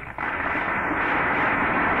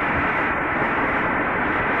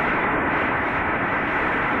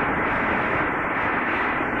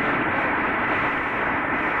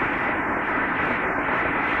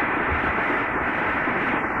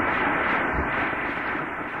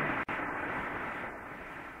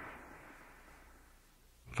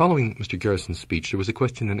 Following Mr. Garrison's speech, there was a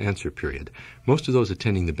question and answer period. Most of those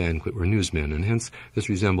attending the banquet were newsmen, and hence this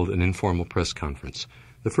resembled an informal press conference.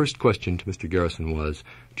 The first question to Mr. Garrison was,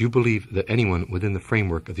 do you believe that anyone within the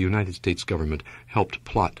framework of the United States government helped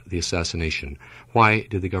plot the assassination? Why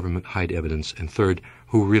did the government hide evidence? And third,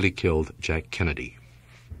 who really killed Jack Kennedy?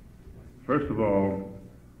 First of all,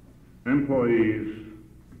 employees,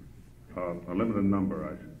 a limited number,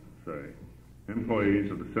 I should say, employees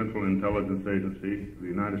of the Central Intelligence Agency, the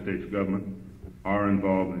United States government, are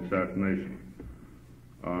involved in the assassination.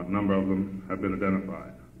 A number of them have been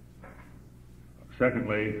identified.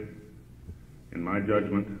 Secondly, in my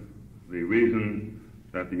judgment, the reason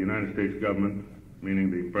that the United States government,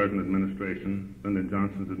 meaning the present administration, Lyndon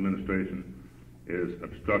Johnson's administration, is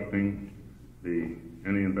obstructing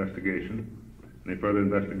any investigation, any further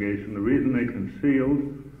investigation, the reason they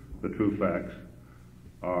concealed the true facts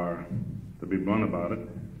are, to be blunt about it,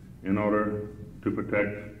 in order to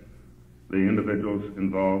protect the individuals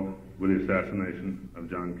involved with the assassination of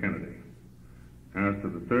John Kennedy. As to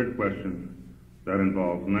the third question, that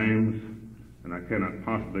involves names, and I cannot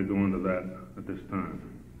possibly go into that at this time.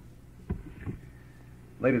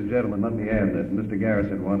 Ladies and gentlemen, let me add that Mr.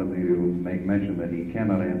 Garrison wanted me to make mention that he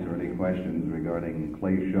cannot answer any questions regarding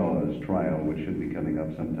Clay Shaw's trial, which should be coming up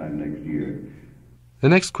sometime next year. The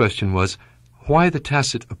next question was, why the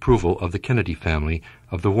tacit approval of the Kennedy family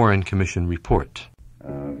of the Warren Commission report?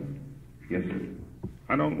 Yes, sir.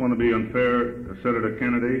 I don't want to be unfair to Senator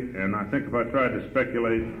Kennedy, and I think if I tried to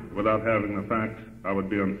speculate without having the facts, I would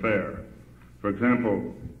be unfair. For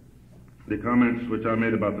example, the comments which I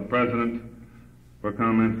made about the president were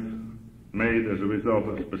comments made as a result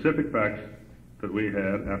of specific facts that we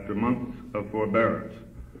had after months of forbearance.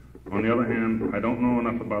 On the other hand, I don't know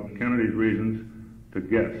enough about Kennedy's reasons to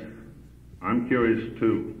guess. I'm curious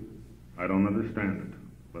too. I don't understand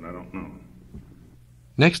it, but I don't know.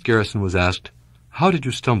 Next, Garrison was asked, how did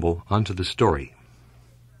you stumble onto the story?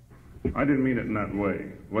 I didn't mean it in that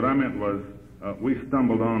way. What I meant was we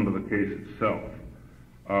stumbled onto the case itself.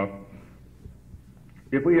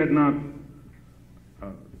 If we had not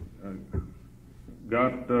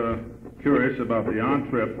got curious about the odd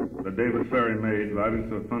trip that David Ferry made driving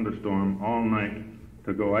through a thunderstorm all night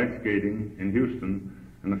to go ice skating in Houston,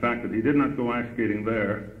 and the fact that he did not go ice skating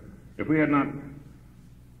there, if we had not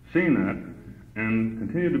seen that and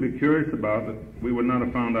continued to be curious about it, we would not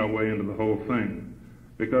have found our way into the whole thing,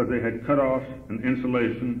 because they had cut off an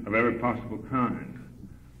insulation of every possible kind.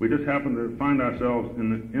 We just happened to find ourselves in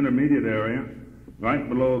the intermediate area, right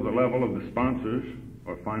below the level of the sponsors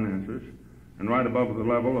or financiers, and right above the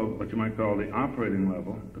level of what you might call the operating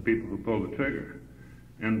level, the people who pull the trigger.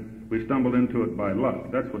 And we stumbled into it by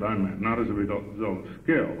luck. That's what I meant, not as a result of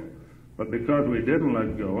skill. But because we didn't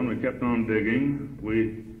let go and we kept on digging,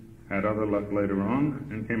 we had other luck later on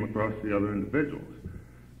and came across the other individuals.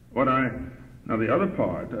 Now the other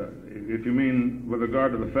part, if you mean with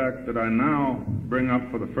regard to the fact that I now bring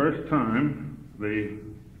up for the first time the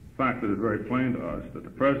fact that is very plain to us, that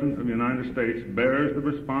the President of the United States bears the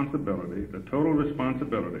responsibility, the total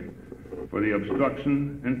responsibility, for the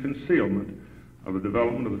obstruction and concealment of the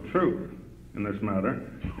development of the truth in this matter,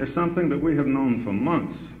 is something that we have known for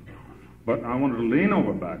months. But I wanted to lean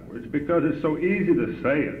over backwards because it's so easy to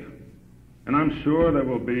say it. And I'm sure there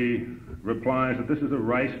will be replies that this is a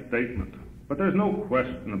right statement. But there's no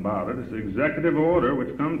question about it. It's an executive order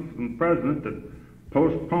which comes from the President that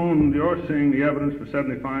postponed your seeing the evidence for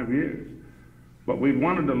 75 years. But we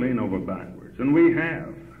wanted to lean over backwards, and we have.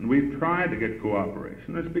 And we've tried to get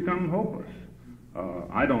cooperation. It's become hopeless.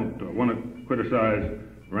 I don't want to criticize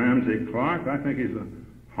Ramsey Clark. I think he's a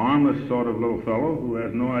harmless sort of little fellow who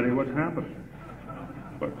has no idea what's happening.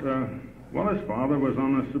 But, well, his father was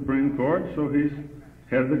on the Supreme Court, so he's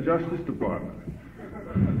head of the Justice Department.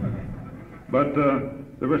 But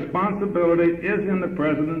the responsibility is in the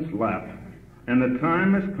President's lap, and the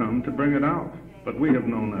time has come to bring it out. But we have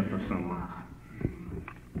known that for some months.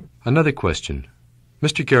 Another question.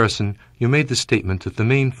 Mr. Garrison, you made the statement that the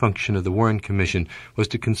main function of the Warren Commission was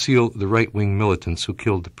to conceal the right-wing militants who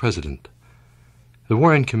killed the President. The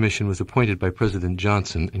Warren Commission was appointed by President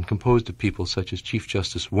Johnson and composed of people such as Chief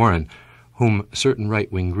Justice Warren, whom certain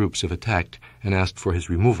right-wing groups have attacked and asked for his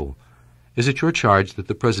removal. Is it your charge that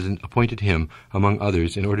the President appointed him, among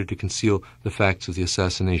others, in order to conceal the facts of the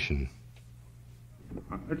assassination?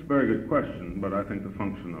 It's a very good question, but I think the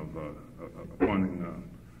function of appointing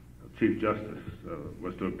Chief Justice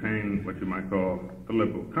was to obtain what you might call a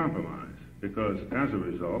liberal compromise, because as a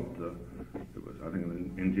result, it was, I think,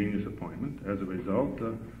 an ingenious appointment. As a result,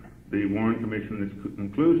 the Warren Commission, its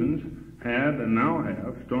conclusions, had and now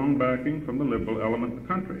have strong backing from the liberal element of the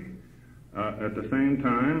country. At the same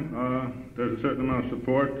time, there's a certain amount of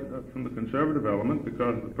support from the conservative element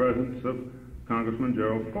because of the presence of Congressman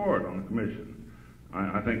Gerald Ford on the commission.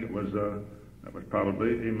 I think that was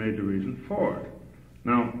probably a major reason for it.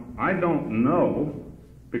 Now, I don't know,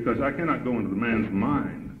 because I cannot go into the man's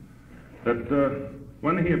mind, that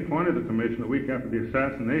when he appointed the commission a week after the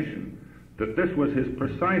assassination, that this was his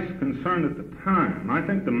precise concern at the time. I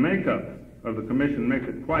think the makeup of the commission makes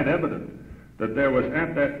it quite evident that there was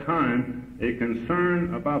at that time a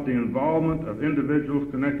concern about the involvement of individuals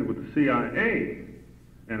connected with the CIA.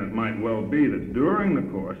 And it might well be that during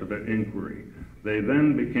the course of that inquiry, they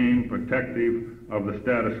then became protective of the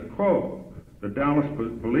status quo. The Dallas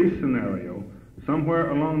police scenario,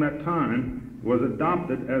 somewhere along that time, was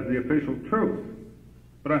adopted as the official truth.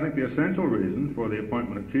 But I think the essential reason for the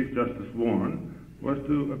appointment of Chief Justice Warren was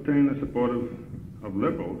to obtain the support of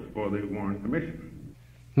liberals for the Warren Commission.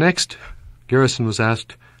 Next, Garrison was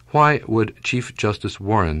asked, why would Chief Justice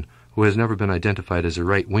Warren, who has never been identified as a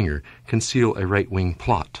right-winger, conceal a right-wing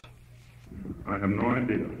plot? I have no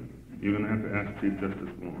idea. You're going to have to ask Chief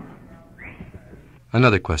Justice Warren.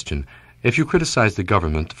 Another question. If you criticize the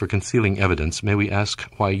government for concealing evidence, may we ask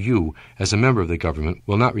why you, as a member of the government,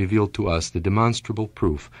 will not reveal to us the demonstrable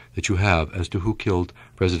proof that you have as to who killed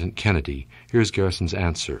President Kennedy? Here's Garrison's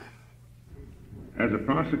answer. As a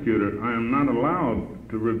prosecutor, I am not allowed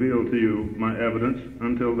to reveal to you my evidence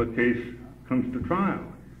until the case comes to trial.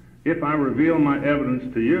 If I reveal my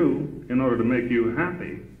evidence to you in order to make you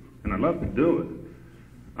happy, and I'd love to do it,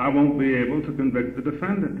 I won't be able to convict the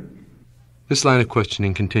defendant. This line of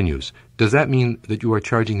questioning continues. Does that mean that you are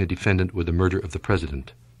charging the defendant with the murder of the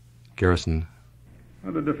President? Garrison.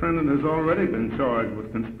 Well, the defendant has already been charged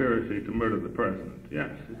with conspiracy to murder the President. Yes,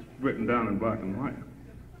 it's written down in black and white.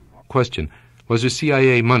 Question. Was there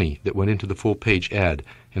CIA money that went into the full-page ad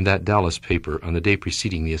in that Dallas paper on the day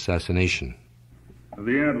preceding the assassination?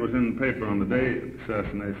 The ad was in the paper on the day of the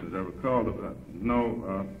assassination, as I recall.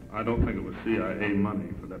 No, I don't think it was CIA money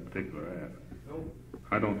for that particular ad.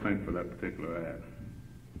 I don't think for that particular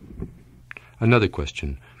ad. Another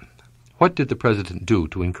question. What did the president do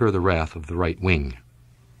to incur the wrath of the right wing?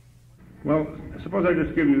 Well, suppose I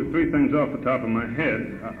just give you three things off the top of my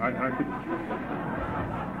head.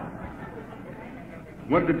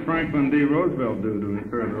 What did Franklin D. Roosevelt do to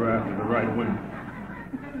incur the wrath of the right wing?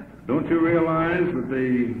 Don't you realize that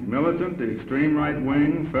the militant, the extreme right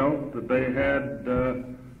wing, felt that they had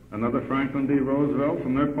another Franklin D. Roosevelt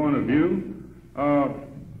from their point of view?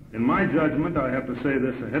 In my judgment, I have to say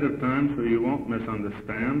this ahead of time so you won't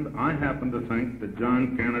misunderstand. I happen to think that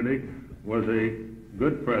John Kennedy was a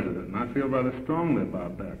good president, and I feel rather strongly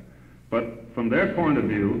about that. But from their point of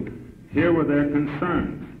view, here were their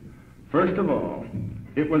concerns. First of all,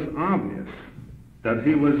 it was obvious that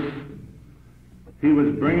he was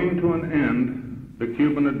bringing to an end the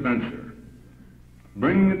Cuban adventure,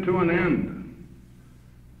 bringing it to an end.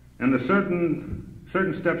 And certain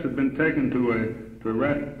steps had been taken to a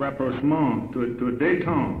rapprochement, to a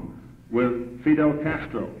détente with Fidel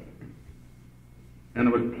Castro. And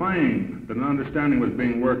it was plain that an understanding was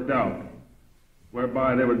being worked out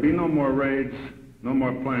whereby there would be no more raids, no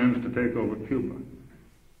more plans to take over Cuba.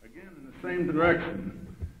 Again, in the same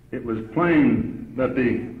direction, it was plain that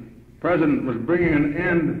the president was bringing an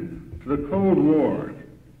end to the Cold War,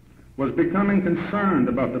 was becoming concerned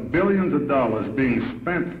about the billions of dollars being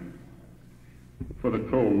spent for the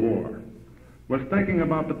Cold War, was thinking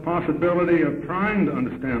about the possibility of trying to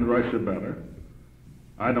understand Russia better.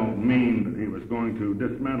 I don't mean that he was going to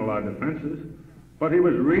dismantle our defenses, but he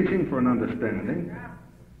was reaching for an understanding,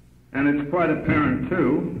 and it's quite apparent,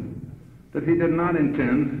 too, that he did not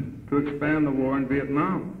intend to expand the war in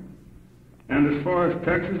Vietnam. And as far as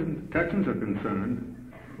Texans are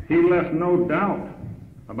concerned, he left no doubt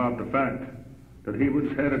about the fact that he was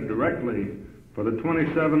headed directly for the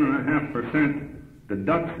 27.5%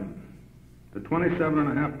 deduction. The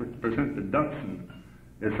 27.5% deduction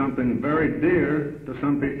is something very dear to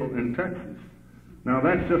some people in Texas. Now,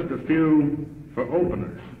 that's just a few for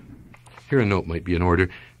openers. Here a note might be in order.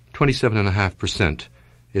 27.5%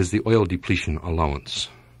 is the oil depletion allowance.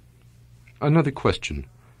 Another question.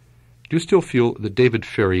 Do you still feel that David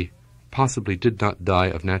Ferrie possibly did not die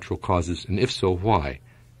of natural causes, and if so, why?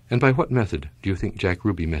 And by what method do you think Jack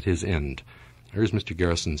Ruby met his end? Here's Mr.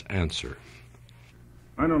 Garrison's answer.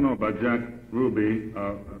 I don't know about Jack Ruby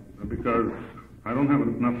because I don't have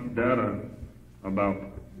enough data about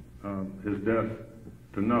his death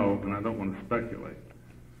to know, and I don't want to speculate.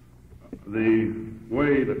 The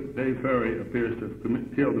way that Dave Ferrie appears to have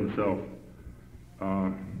killed himself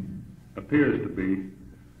appears to be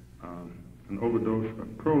an overdose of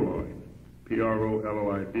Proloid,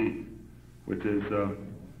 Proloid, which is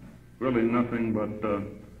really nothing but the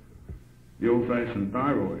old-fashioned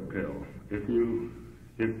thyroid pill. If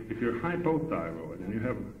you're hypothyroid and you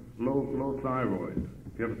have low thyroid,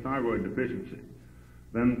 if you have a thyroid deficiency,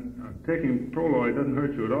 then taking Proloid doesn't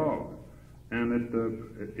hurt you at all, and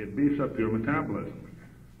it beefs up your metabolism.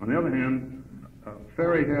 On the other hand,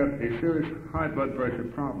 Ferrie had a serious high blood pressure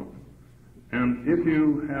problem. And if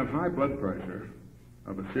you have high blood pressure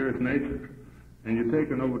of a serious nature and you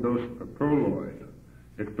take an overdose of Proloid,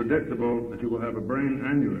 it's predictable that you will have a brain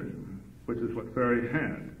aneurysm, which is what Ferrie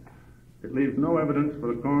had. It leaves no evidence for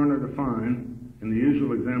the coroner to find in the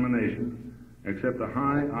usual examination except a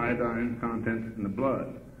high iodine content in the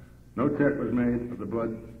blood. No check was made of the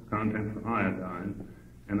blood content of iodine,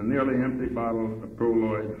 and a nearly empty bottle of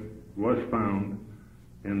Proloid was found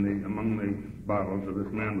among the bottles of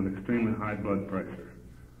this man with extremely high blood pressure.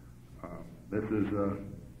 This is a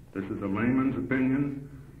layman's opinion.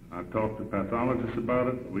 I've talked to pathologists about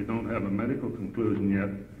it. We don't have a medical conclusion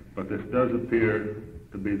yet, but this does appear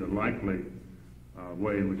to be the likely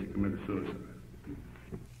way in which he committed suicide.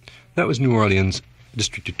 That was New Orleans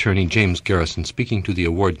District Attorney James Garrison speaking to the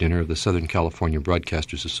award dinner of the Southern California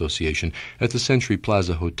Broadcasters Association at the Century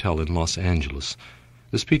Plaza Hotel in Los Angeles.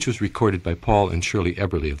 The speech was recorded by Paul and Shirley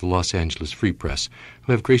Eberly of the Los Angeles Free Press,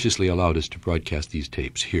 who have graciously allowed us to broadcast these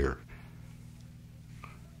tapes here.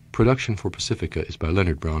 Production for Pacifica is by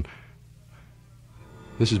Leonard Brown.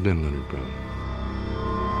 This has been Leonard Brown.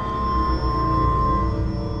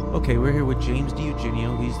 Okay, we're here with James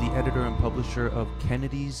DiEugenio. He's the editor and publisher of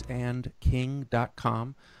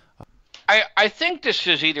KennedysandKing.com. I think this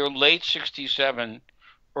is either late 67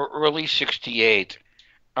 or early 68.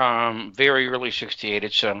 Very early 68.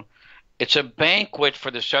 It's a banquet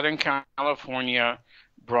for the Southern California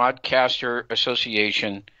Broadcaster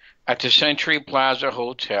Association at the Century Plaza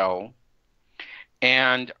Hotel.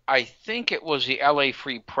 And I think it was the LA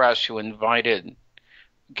Free Press who invited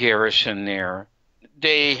Garrison there.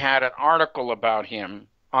 They had an article about him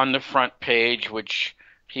on the front page, which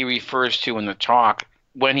he refers to in the talk.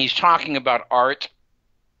 When he's talking about art,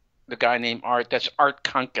 the guy named Art. That's Art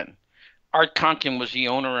Kunkin. Art Kunkin was the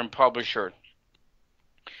owner and publisher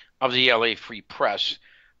of the LA Free Press.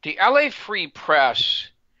 The LA Free Press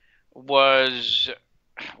was,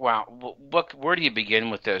 wow, where do you begin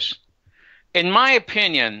with this? In my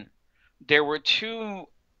opinion, there were two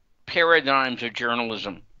paradigms of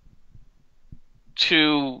journalism,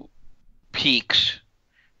 two peaks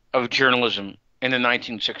of journalism in the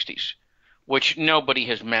 1960s, which nobody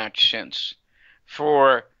has matched since.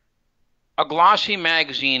 For a glossy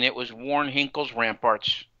magazine, it was Warren Hinkle's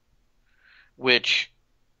Ramparts, which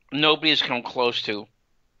nobody has come close to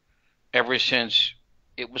ever since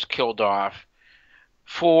it was killed off.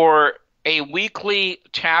 For a weekly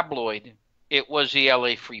tabloid, it was the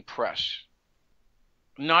LA Free Press.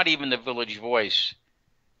 Not even the Village Voice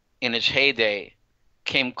in its heyday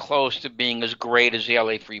came close to being as great as the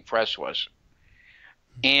LA Free Press was.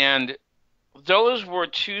 And those were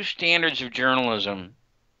two standards of journalism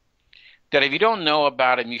that if you don't know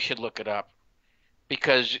about them, you should look it up.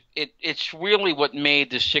 Because it's really what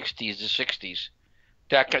made the 60s.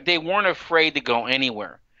 That they weren't afraid to go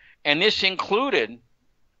anywhere. And this included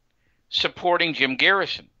supporting Jim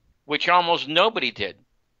Garrison, which almost nobody did.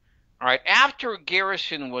 All right, after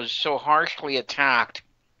Garrison was so harshly attacked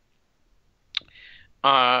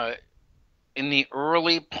in the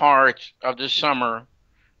early part of the summer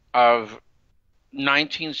of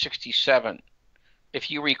 1967, if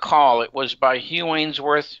you recall, it was by Hugh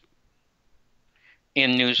Ainsworth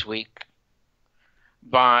in Newsweek,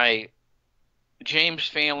 by James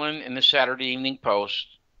Phelan in the Saturday Evening Post,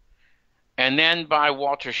 and then by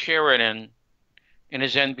Walter Sheridan in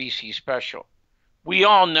his NBC special. We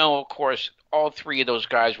all know, of course, all three of those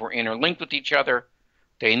guys were interlinked with each other.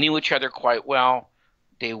 They knew each other quite well.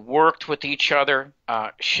 They worked with each other.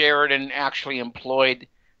 Sheridan actually employed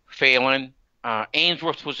Phelan.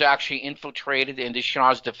 Ainsworth was actually infiltrated into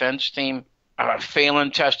Shaw's defense team.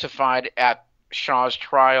 Phelan testified at Shaw's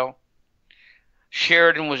trial.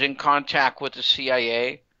 Sheridan was in contact with the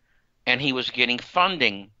CIA, and he was getting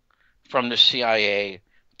funding from the CIA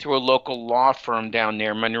through a local law firm down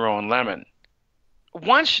there, Monroe and Lemon.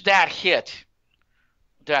 Once that hit,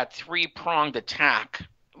 that three-pronged attack,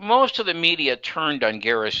 most of the media turned on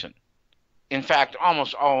Garrison. In fact,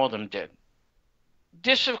 almost all of them did.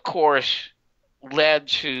 This, of course, led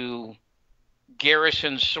to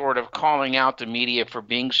Garrison sort of calling out the media for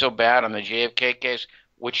being so bad on the JFK case,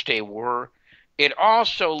 which they were. It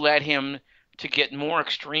also led him to get more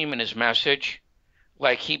extreme in his message.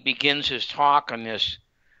 Like he begins his talk on this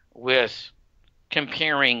with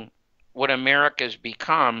comparing what America's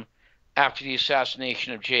become after the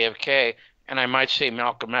assassination of JFK, and I might say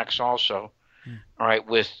Malcolm X also, all right,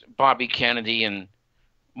 with Bobby Kennedy and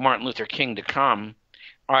Martin Luther King to come,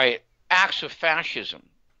 all right, acts of fascism,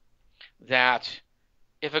 that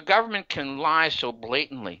if a government can lie so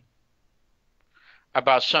blatantly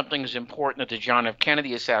about something as important as the John F.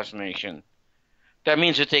 Kennedy assassination, that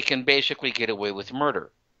means that they can basically get away with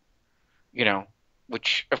murder, you know,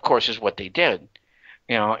 which, of course, is what they did.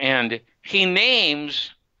 You know, and he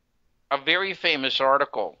names a very famous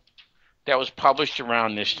article that was published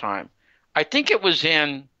around this time. I think it was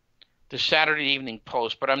in the Saturday Evening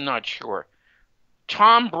Post, but I'm not sure.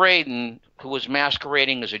 Tom Braden, who was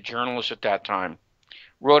masquerading as a journalist at that time,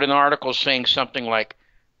 wrote an article saying something like,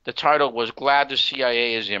 the title was "Glad the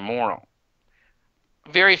CIA is Immoral."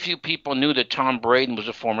 Very few people knew that Tom Braden was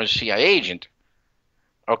a former CIA agent.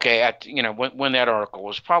 Okay, when that article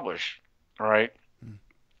was published, all right.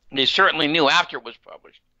 They certainly knew after it was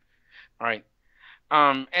published, all right.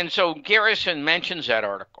 And so Garrison mentions that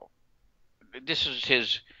article. This is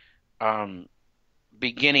his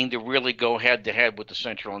beginning to really go head-to-head with the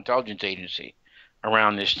Central Intelligence Agency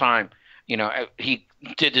around this time. You know, he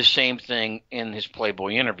did the same thing in his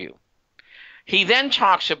Playboy interview. He then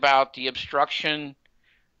talks about the destruction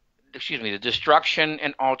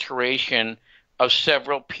and alteration of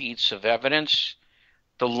several pieces of evidence,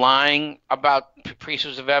 the lying about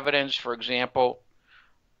pieces of evidence. For example,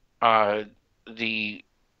 the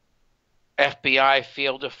FBI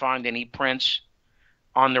failed to find any prints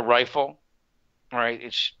on the rifle. All right,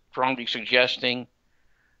 it's strongly suggesting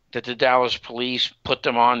that the Dallas police put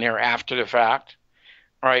them on there after the fact.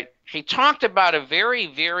 All right, he talked about a very,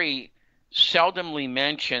 very seldomly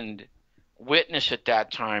mentioned witness at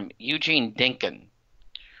that time, Eugene Dinkin,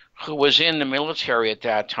 who was in the military at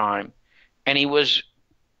that time, and he was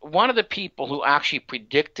one of the people who actually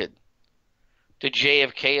predicted the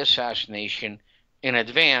JFK assassination in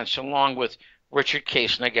advance, along with Richard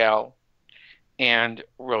Case Nagel and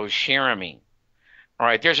Rose Cheramy. All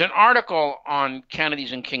right, there's an article on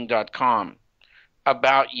kennedysandking.com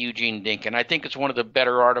about Eugene Dinkin. I think it's one of the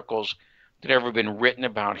better articles that ever been written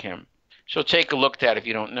about him. So take a look at that if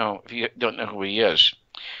you don't know who he is.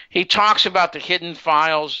 He talks about the hidden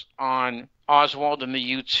files on Oswald and the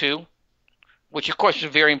U-2, which of course is a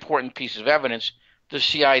very important piece of evidence the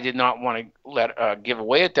CIA did not want to let give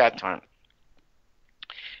away at that time.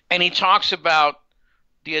 And he talks about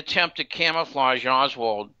the attempt to camouflage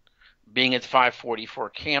Oswald being at 544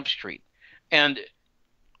 Camp Street. And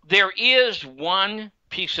there is one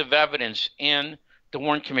piece of evidence in the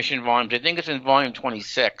Warren Commission volumes. I think it's in volume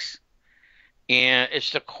 26. And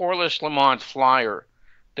it's the Corliss Lamont flyer,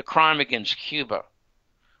 The Crime Against Cuba,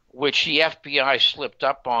 which the FBI slipped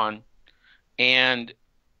up on and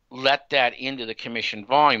let that into the commission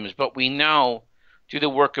volumes. But we know through the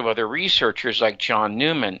work of other researchers like John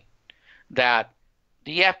Newman that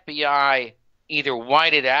the FBI either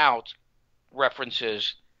whited out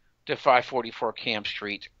references to 544 Camp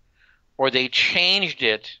Street or they changed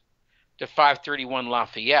it to 531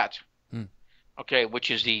 Lafayette, okay,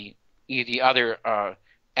 which is the other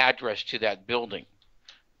address to that building.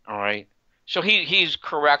 All right. So he's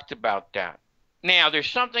correct about that. Now, there's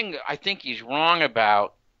something I think he's wrong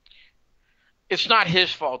about. It's not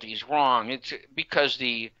his fault he's wrong. It's because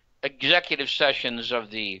the executive sessions of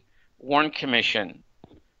the Warren Commission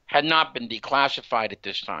had not been declassified at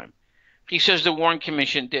this time. He says the Warren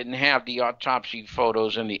Commission didn't have the autopsy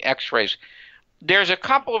photos and the x-rays. There's a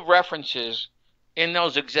couple of references in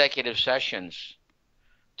those executive sessions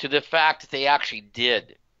to the fact that they actually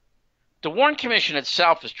did. The Warren Commission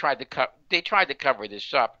itself has tried to cover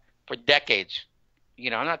this up for decades. You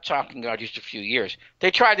know, I'm not talking about just a few years.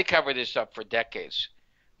 They tried to cover this up for decades.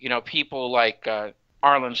 You know, people like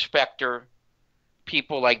Arlen Specter,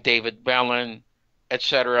 people like David Bellin,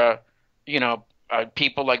 etc. You know,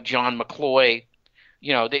 people like John McCloy.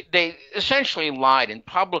 You know, they essentially lied in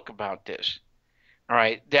public about this. All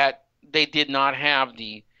right, that they did not have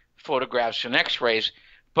the photographs and X-rays,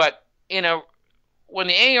 but when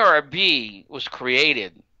the ARB was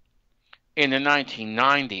created in the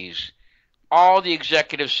 1990s, all the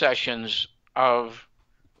executive sessions of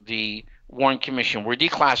the Warren Commission were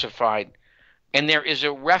declassified, and there is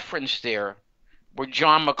a reference there where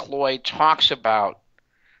John McCloy talks about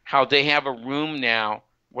how they have a room now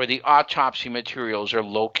where the autopsy materials are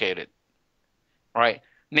located. All right.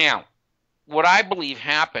 Now, what I believe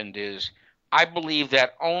happened is I believe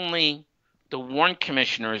that only the Warren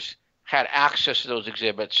Commissioners had access to those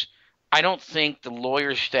exhibits. I don't think the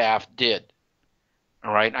lawyer staff did.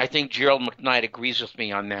 All right. I think Gerald McKnight agrees with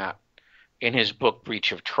me on that in his book,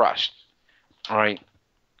 Breach of Trust. All right.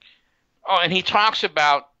 Oh, and he talks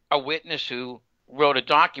about a witness who wrote a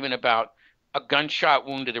document about a gunshot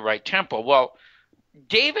wound to the right temple. Well,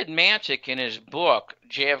 David Mantic in his book,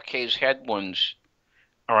 JFK's Head Wounds,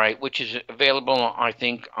 all right, which is available, I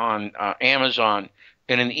think, on Amazon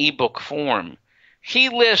in an ebook form, he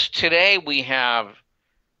lists today we have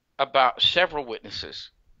about several witnesses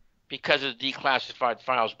because of declassified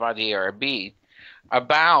files by the ARB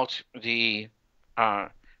about the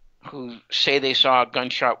who say they saw a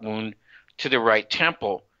gunshot wound to the right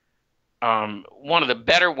temple. One of the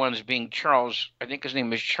better ones being Charles, I think his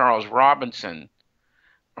name is Charles Robinson,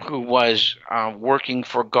 who was working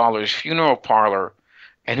for Gawler's funeral parlor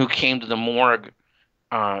and who came to the morgue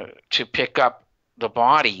to pick up the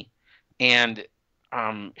body. And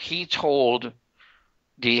he told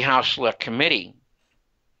the House Select Committee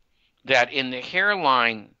that in the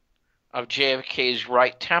hairline of JFK's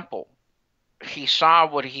right temple, he saw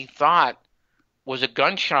what he thought was a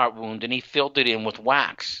gunshot wound, and he filled it in with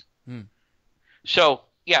wax. So,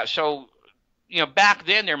 yeah, so, you know, back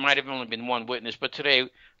then there might have only been one witness, but today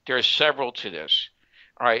there are several to this.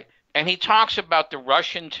 All right. And he talks about the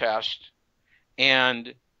Russian test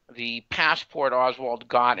and the passport Oswald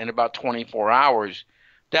got in about 24 hours.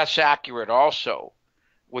 That's accurate also,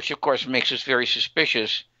 which, of course, makes us very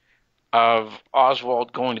suspicious of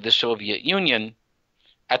Oswald going to the Soviet Union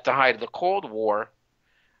at the height of the Cold War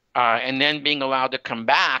and then being allowed to come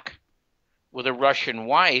back with a Russian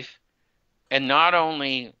wife. And not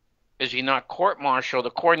only is he not court-martialed,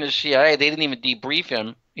 according to the CIA, they didn't even debrief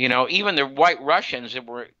him. You know, even the white Russians that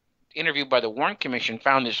were interviewed by the Warren Commission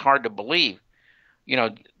found this hard to believe. You know,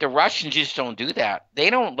 the Russians just don't do that. They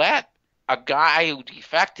don't let a guy who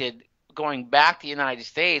defected going back to the United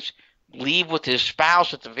States leave with his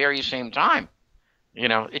spouse at the very same time. You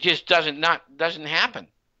know, it just doesn't happen.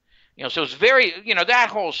 You know, so it's very, you know, that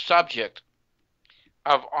whole subject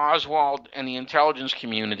of Oswald and the intelligence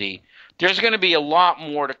community, there's going to be a lot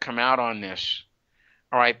more to come out on this,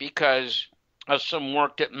 all right, because of some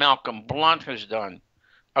work that Malcolm Blunt has done,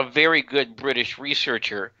 a very good British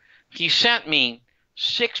researcher. He sent me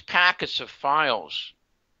 6 packets of files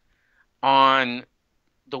on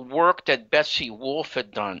the work that Betsy Wolfe had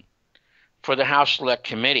done for the House Select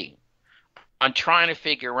Committee on trying to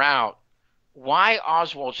figure out why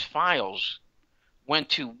Oswald's files went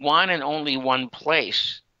to one and only one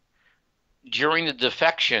place during the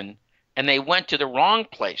defection, and they went to the wrong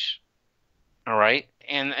place. All right?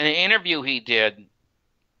 And an interview he did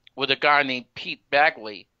with a guy named Pete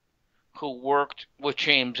Bagley, who worked with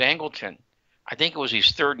James Angleton. I think it was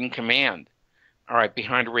his third in command, all right,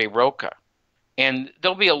 behind Ray Roca. And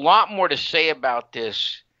there'll be a lot more to say about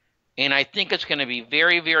this, and I think it's going to be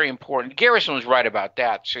very, very important. Garrison was right about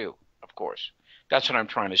that, too, of course. That's what I'm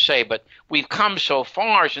trying to say. But we've come so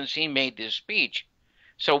far since he made this speech.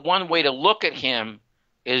 So one way to look at him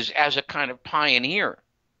is as a kind of pioneer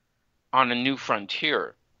on a new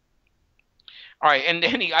frontier. All right, and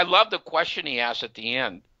then I love the question he asked at the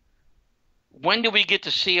end. When do we get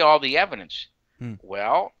to see all the evidence?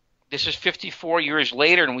 Well, this is 54 years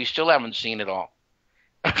later, and we still haven't seen it all.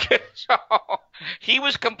 So he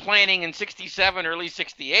was complaining in 67, early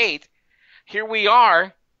 68. Here we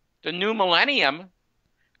are, the new millennium,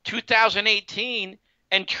 2018,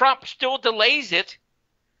 and Trump still delays it.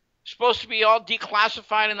 Supposed to be all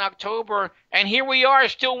declassified in October, and here we are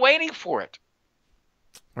still waiting for it.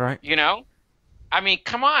 Right. You know? I mean,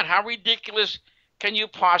 come on, how ridiculous can you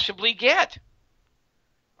possibly get?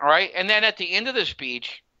 All right, and then at the end of the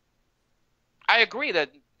speech, I agree that,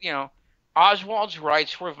 you know, Oswald's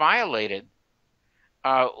rights were violated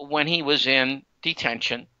when he was in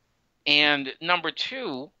detention. And number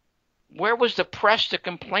two, where was the press to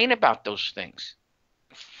complain about those things?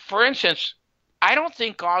 For instance, I don't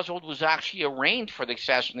think Oswald was actually arraigned for the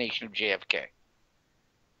assassination of JFK.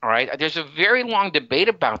 All right, there's a very long debate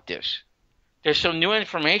about this. There's some new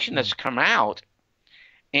information that's come out.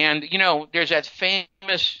 And, you know, there's that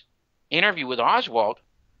famous interview with Oswald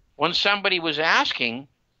when somebody was asking,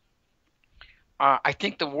 I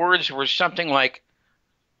think the words were something like,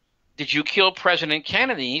 did you kill President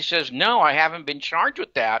Kennedy? He says, no, I haven't been charged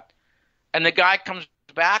with that. And the guy comes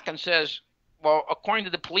back and says, well, according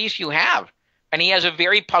to the police, you have. And he has a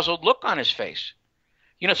very puzzled look on his face.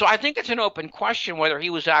 You know, so I think it's an open question whether he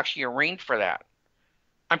was actually arraigned for that.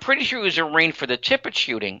 I'm pretty sure he was arraigned for the Tippit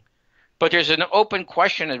shooting, but there's an open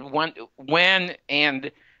question of when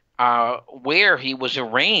and where he was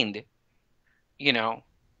arraigned, you know,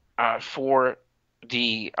 for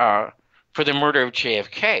the murder of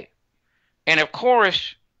JFK. And of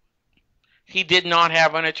course, he did not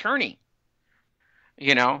have an attorney,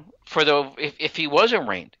 you know, if he was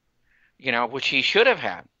arraigned, you know, which he should have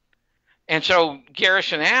had. And so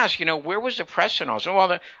Garrison asked, you know, where was the press and all? So,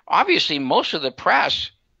 well, obviously most of the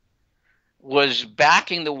press was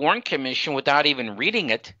backing the Warren Commission without even reading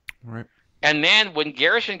it. Right. And then when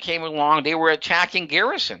Garrison came along, they were attacking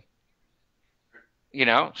Garrison. You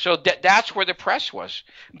know, so that's where the press was.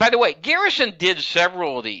 By the way, Garrison did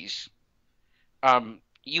several of these.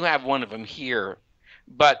 You have one of them here.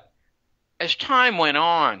 But as time went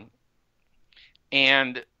on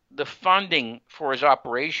and the funding for his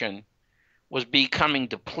operation was becoming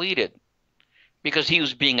depleted because he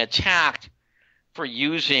was being attacked for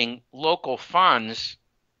using local funds,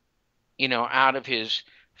 you know, out of his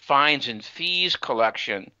fines and fees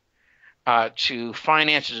collection to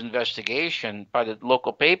finance his investigation by the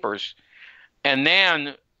local papers. And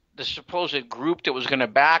then the supposed group that was going to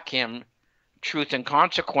back him, Truth and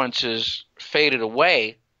Consequences, faded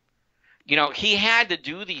away. You know, he had to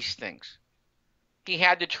do these things. He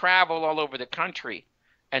had to travel all over the country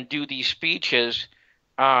and do these speeches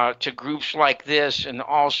to groups like this and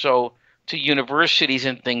also to universities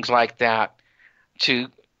and things like that,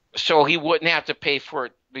 so he wouldn't have to pay for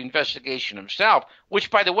the investigation himself, which,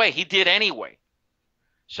 by the way, he did anyway.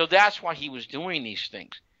 So that's why he was doing these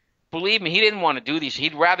things. Believe me, he didn't want to do these.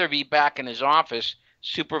 He'd rather be back in his office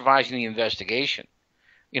supervising the investigation.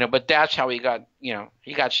 You know, but that's how he got, you know,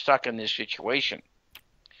 he got stuck in this situation.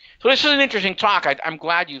 So this is an interesting talk. I'm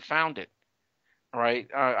glad you found it. All right.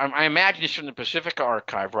 I imagine it's from the Pacifica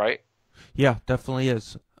Archive, right? Yeah, definitely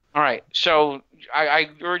is. All right. So I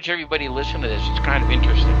urge everybody to listen to this. It's kind of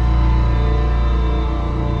interesting.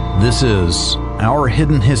 This is Our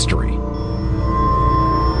Hidden History.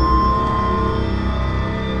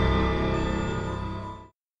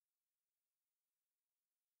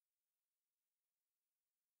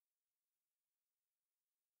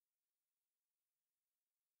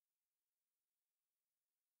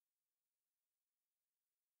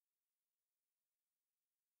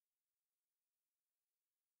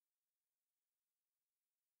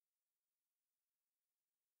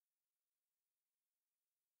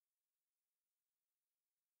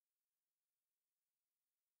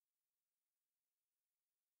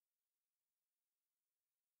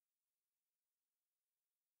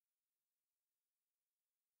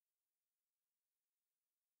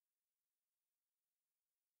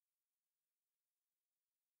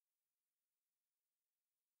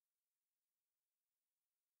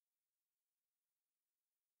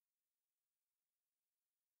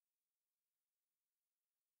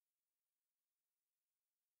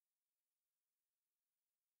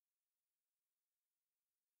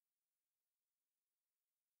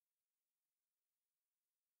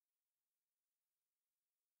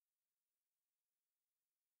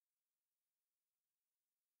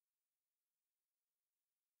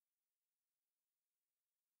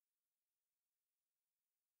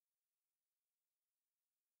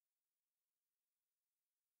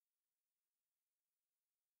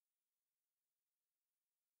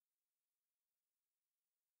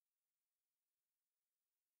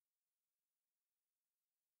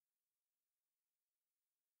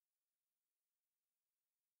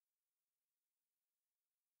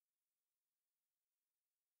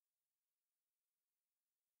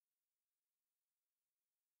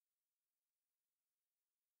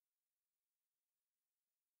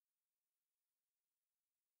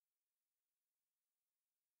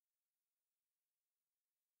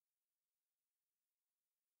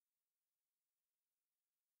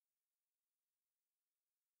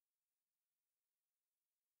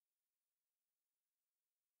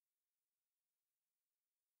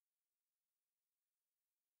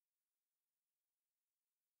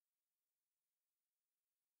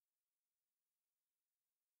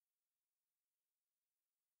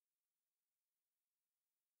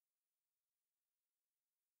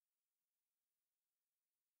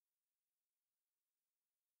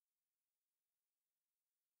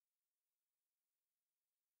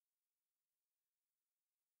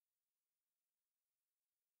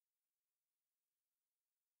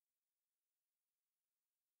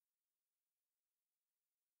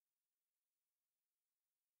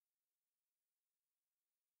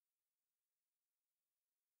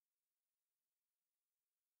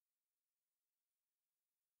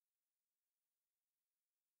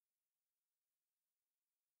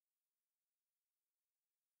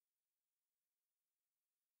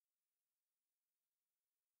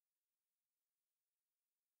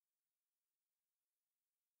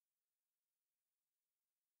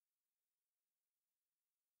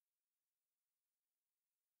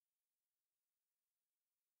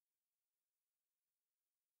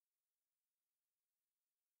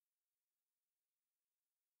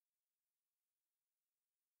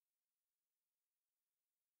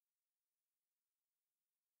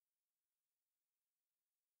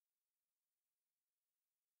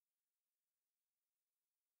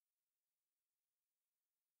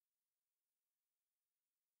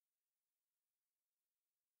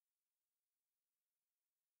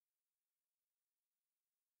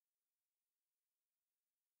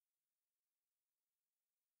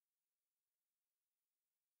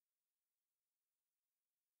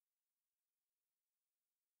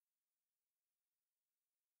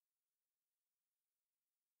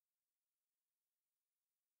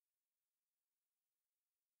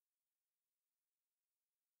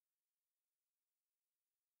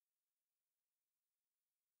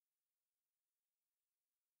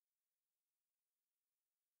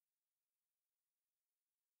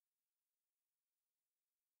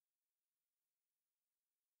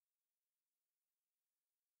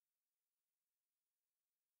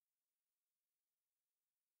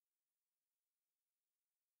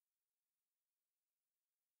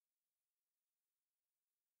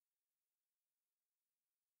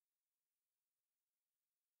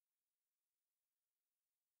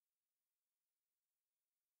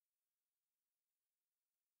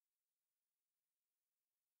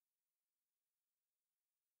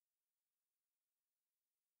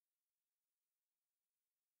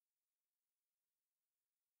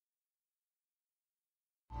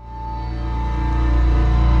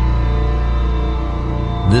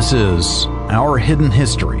 This is Our Hidden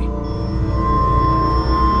History.